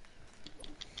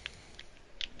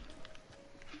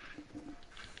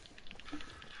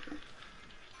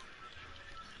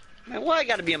 Man, why I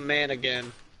gotta be a man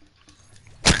again?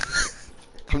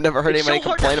 I've never heard It's anybody so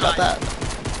hard complain to about hide.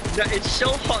 that. No, it's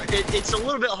so hard. It's a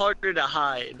little bit harder to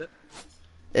hide.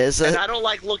 Is it? And I don't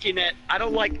like looking at. I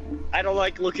don't like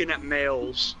looking at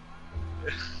males.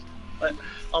 But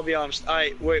I'll be honest. All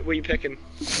right, what are you picking?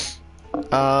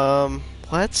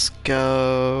 Let's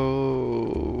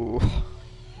go.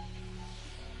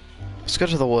 Let's go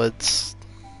to the woods.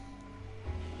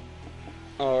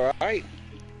 All right.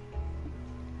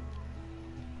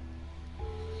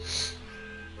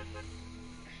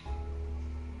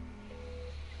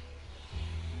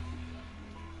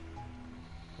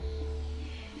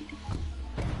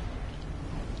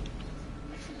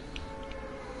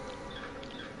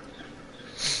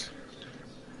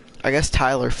 I guess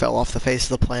Tyler fell off the face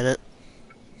of the planet.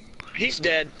 He's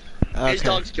dead. Okay. His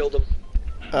dogs killed him.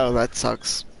 Oh, that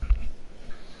sucks.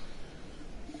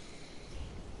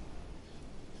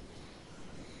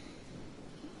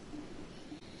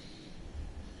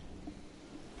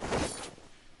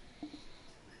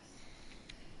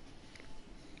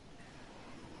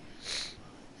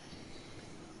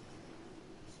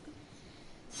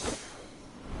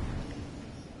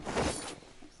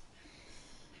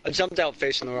 I jumped out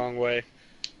facing the wrong way,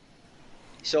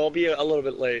 so I'll be a little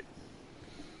bit late.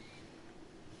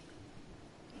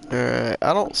 Alright,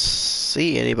 I don't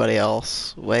see anybody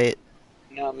else. Wait,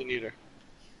 No, me neither.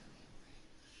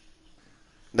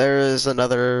 there is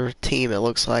another team, it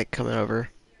looks like, coming over.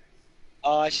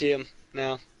 Oh, I see him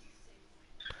now.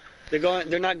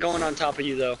 They're not going on top of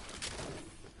you though.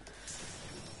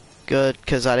 Good,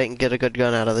 because I didn't get a good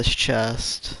gun out of this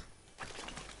chest.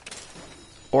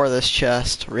 Or this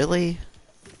chest. Really?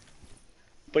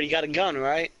 But you got a gun,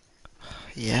 right?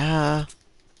 Yeah.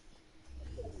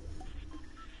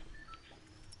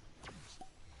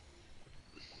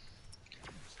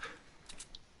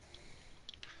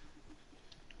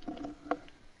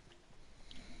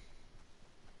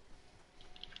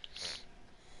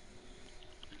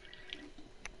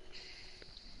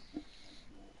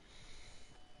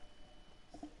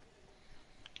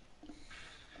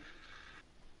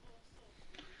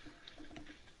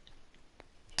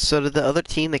 So did the other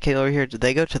team that came over here, did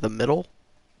they go to the middle?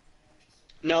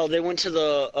 No, they went to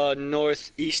the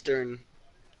northeastern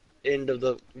end of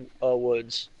the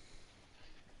woods.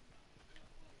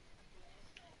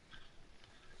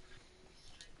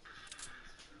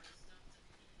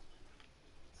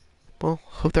 Well,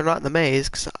 hope they're not in the maze,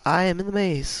 because I am in the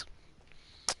maze.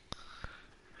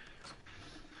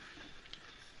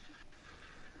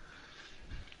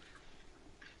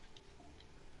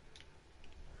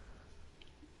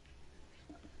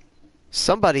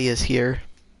 Somebody is here.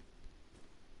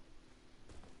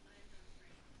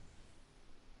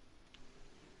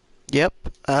 Yep,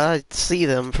 I see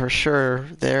them for sure.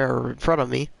 They're in front of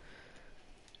me.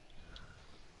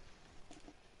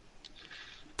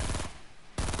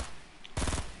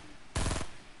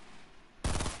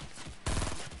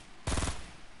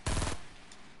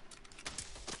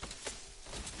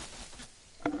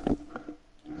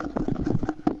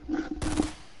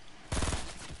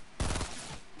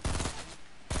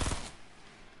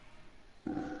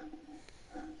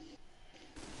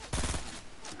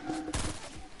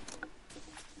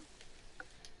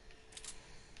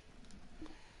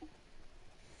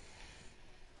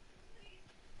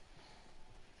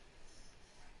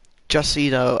 Just so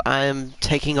you know, I am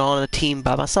taking on a team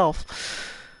by myself.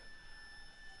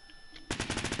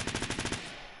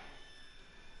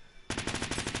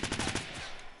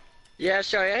 Yeah,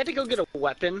 sorry, I had to go get a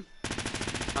weapon.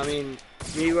 I mean,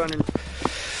 me running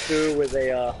through with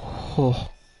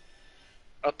Oh,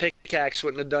 a pickaxe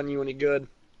wouldn't have done you any good.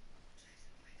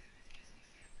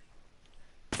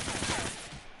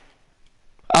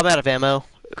 I'm out of ammo.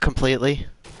 Completely.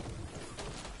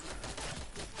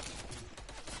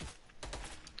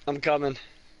 I'm coming.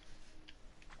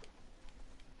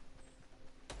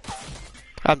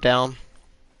 I'm down.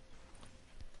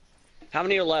 How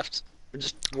many are left?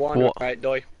 Just one, Wha- right,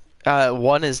 Doy?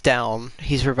 One is down.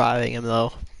 He's reviving him,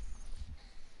 though.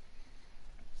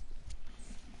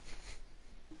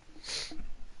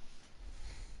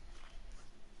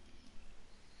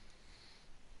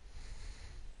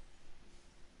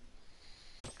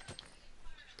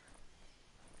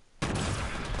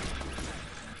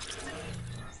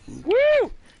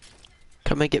 Woo!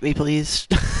 Come and get me, please.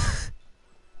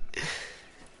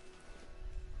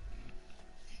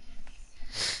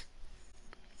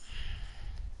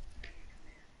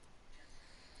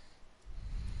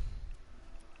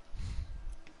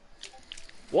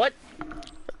 What?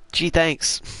 Gee,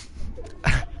 thanks.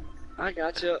 I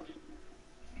gotcha.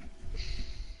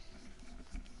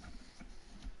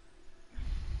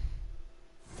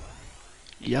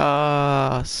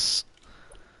 Yes.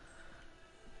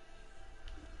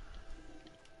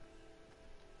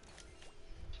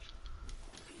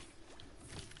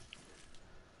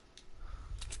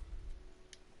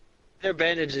 There are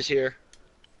bandages here.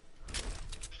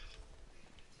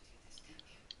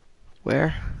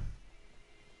 Where?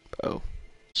 Oh.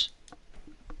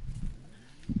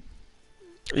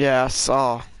 Yeah, I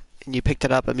saw. And you picked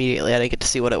it up immediately. I didn't get to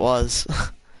see what it was.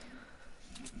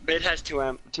 It has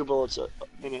two bullets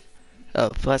in it. Oh,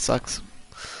 that sucks.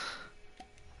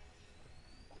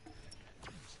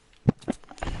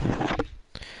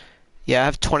 Yeah, I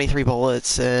have 23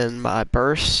 bullets in my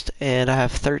burst, and I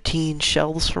have 13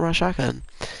 shells for my shotgun.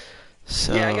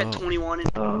 So Yeah, I got 21 in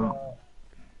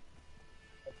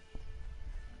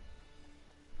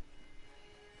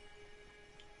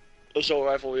assault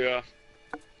rifle, yeah.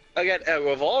 I got a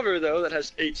revolver, though, that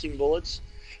has 18 bullets.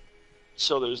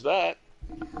 So there's that.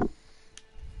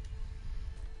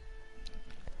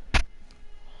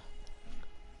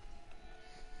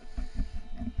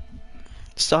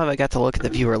 still haven't got to look at the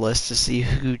viewer list to see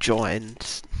who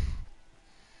joined.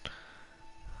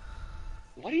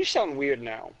 Why do you sound weird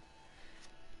now?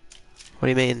 What do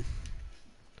you mean?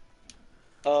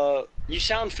 You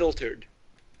sound filtered.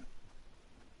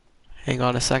 Hang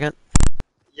on a second.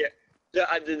 Yeah.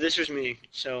 This was me,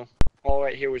 so all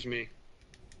right here was me.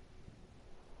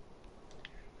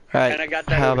 Alright, And I got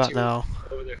that how over about too, now?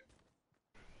 over there.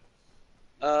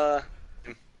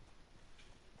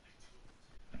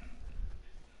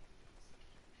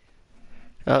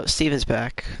 Oh, Steven's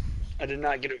back. I did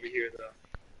not get over here though.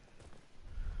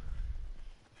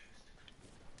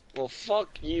 Well,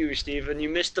 fuck you, Steven. You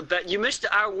missed the bet. You missed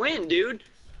our win, dude.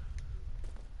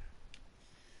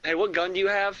 Hey, what gun do you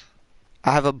have?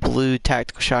 I have a blue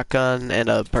tactical shotgun and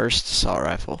a burst assault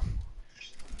rifle.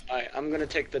 Alright, I'm gonna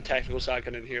take the tactical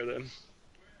shotgun in here then.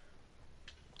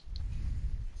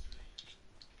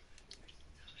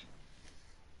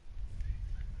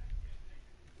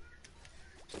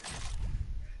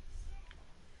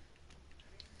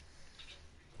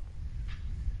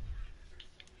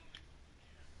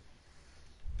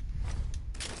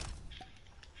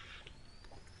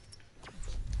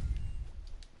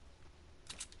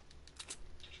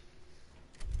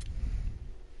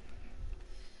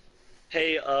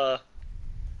 Hey, I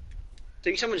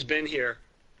think someone's been here.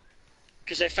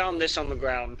 Because I found this on the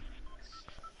ground.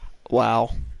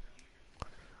 Wow.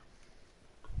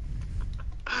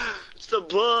 It's the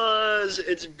buzz!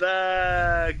 It's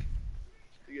back!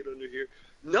 Get under here.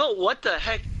 No, what the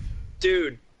heck?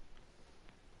 Dude.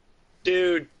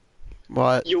 Dude,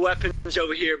 What? your weapon's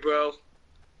over here, bro.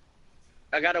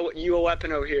 I got you a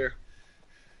weapon over here.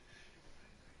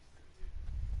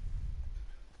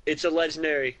 It's a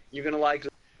legendary. You're gonna like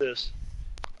this.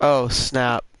 Oh,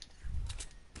 snap.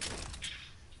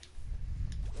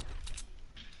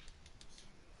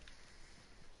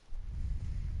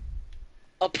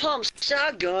 A pump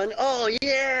shotgun? Oh,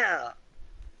 yeah!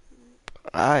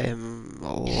 I am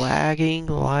lagging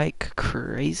like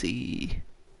crazy.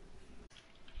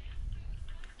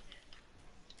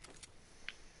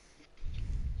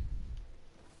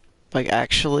 Like,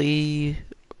 actually,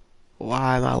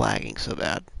 why am I lagging so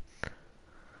bad?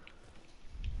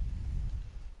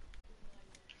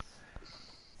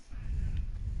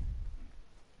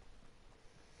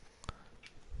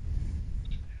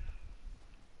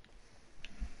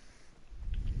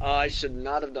 I should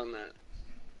not have done that.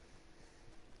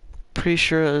 Pretty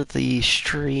sure the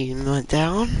stream went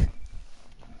down.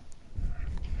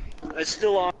 It's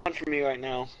still on for me right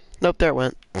now. Nope, there it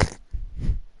went.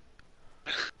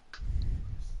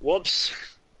 Whoops.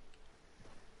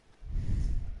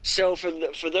 So for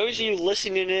those of you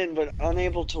listening in but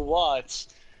unable to watch,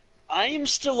 I am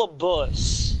still a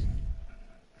bus.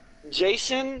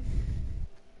 Jason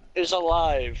is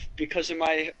alive because of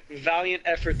my valiant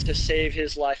effort to save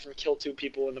his life and kill 2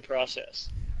 people in the process.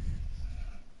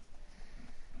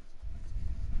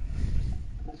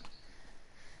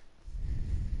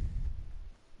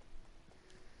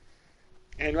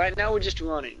 And right now we're just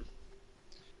running.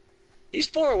 He's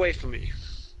far away from me.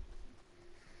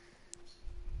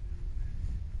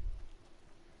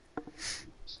 This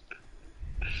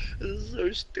is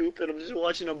so stupid. I'm just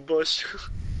watching a bush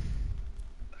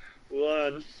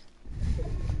run.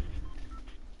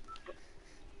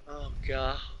 Oh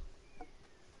god.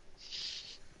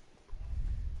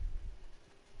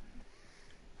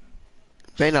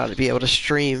 May not be able to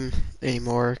stream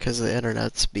anymore because the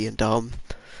internet's being dumb.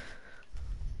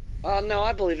 No,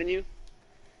 I believe in you.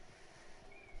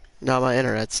 No, my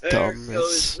internet's There dumb.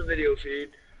 goes It's the video feed.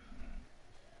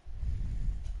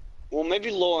 Well,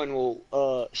 maybe Lauren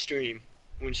will stream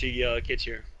when she gets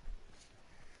here.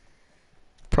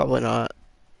 probably not.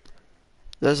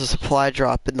 There's a supply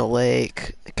drop in the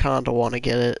lake. I kinda want to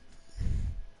get it.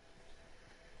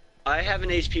 I have an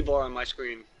HP bar on my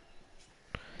screen.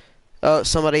 Oh,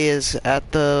 somebody is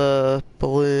at the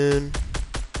balloon.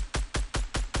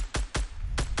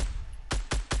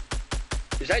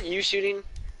 Is that you shooting?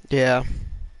 Yeah.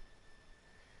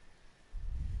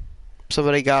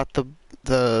 Somebody got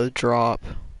the drop.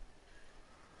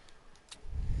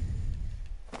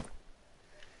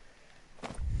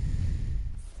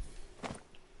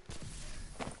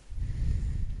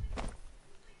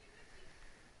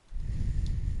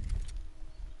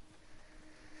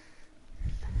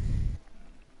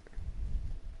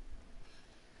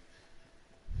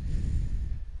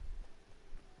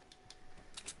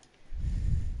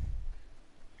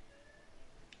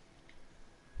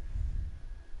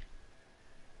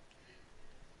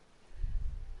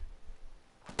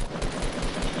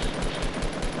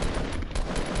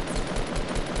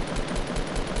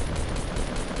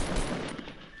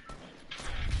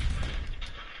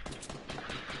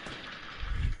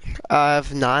 I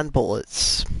have 9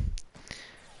 bullets.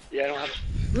 Yeah, I don't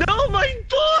have. No, my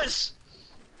bus!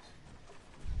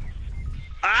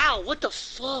 Ow! What the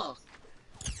fuck?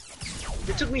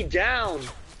 It took me down.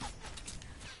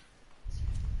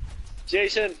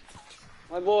 Jason,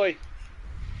 my boy.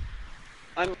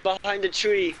 I'm behind a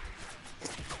tree.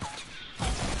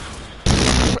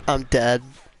 I'm dead.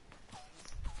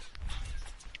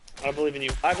 I believe in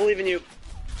you. I believe in you.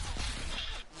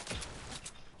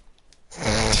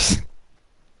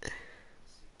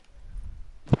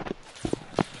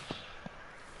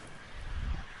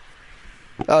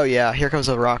 Oh yeah, here comes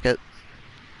a rocket.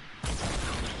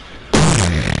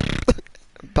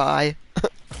 Bye.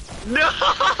 No!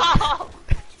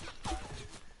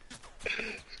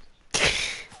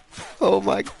 Oh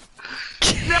my.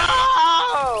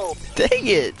 No! Dang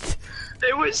it!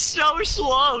 It was so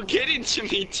slow getting to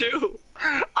me too.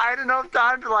 I had enough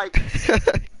time to like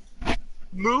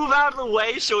move out of the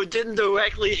way so it didn't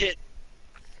directly hit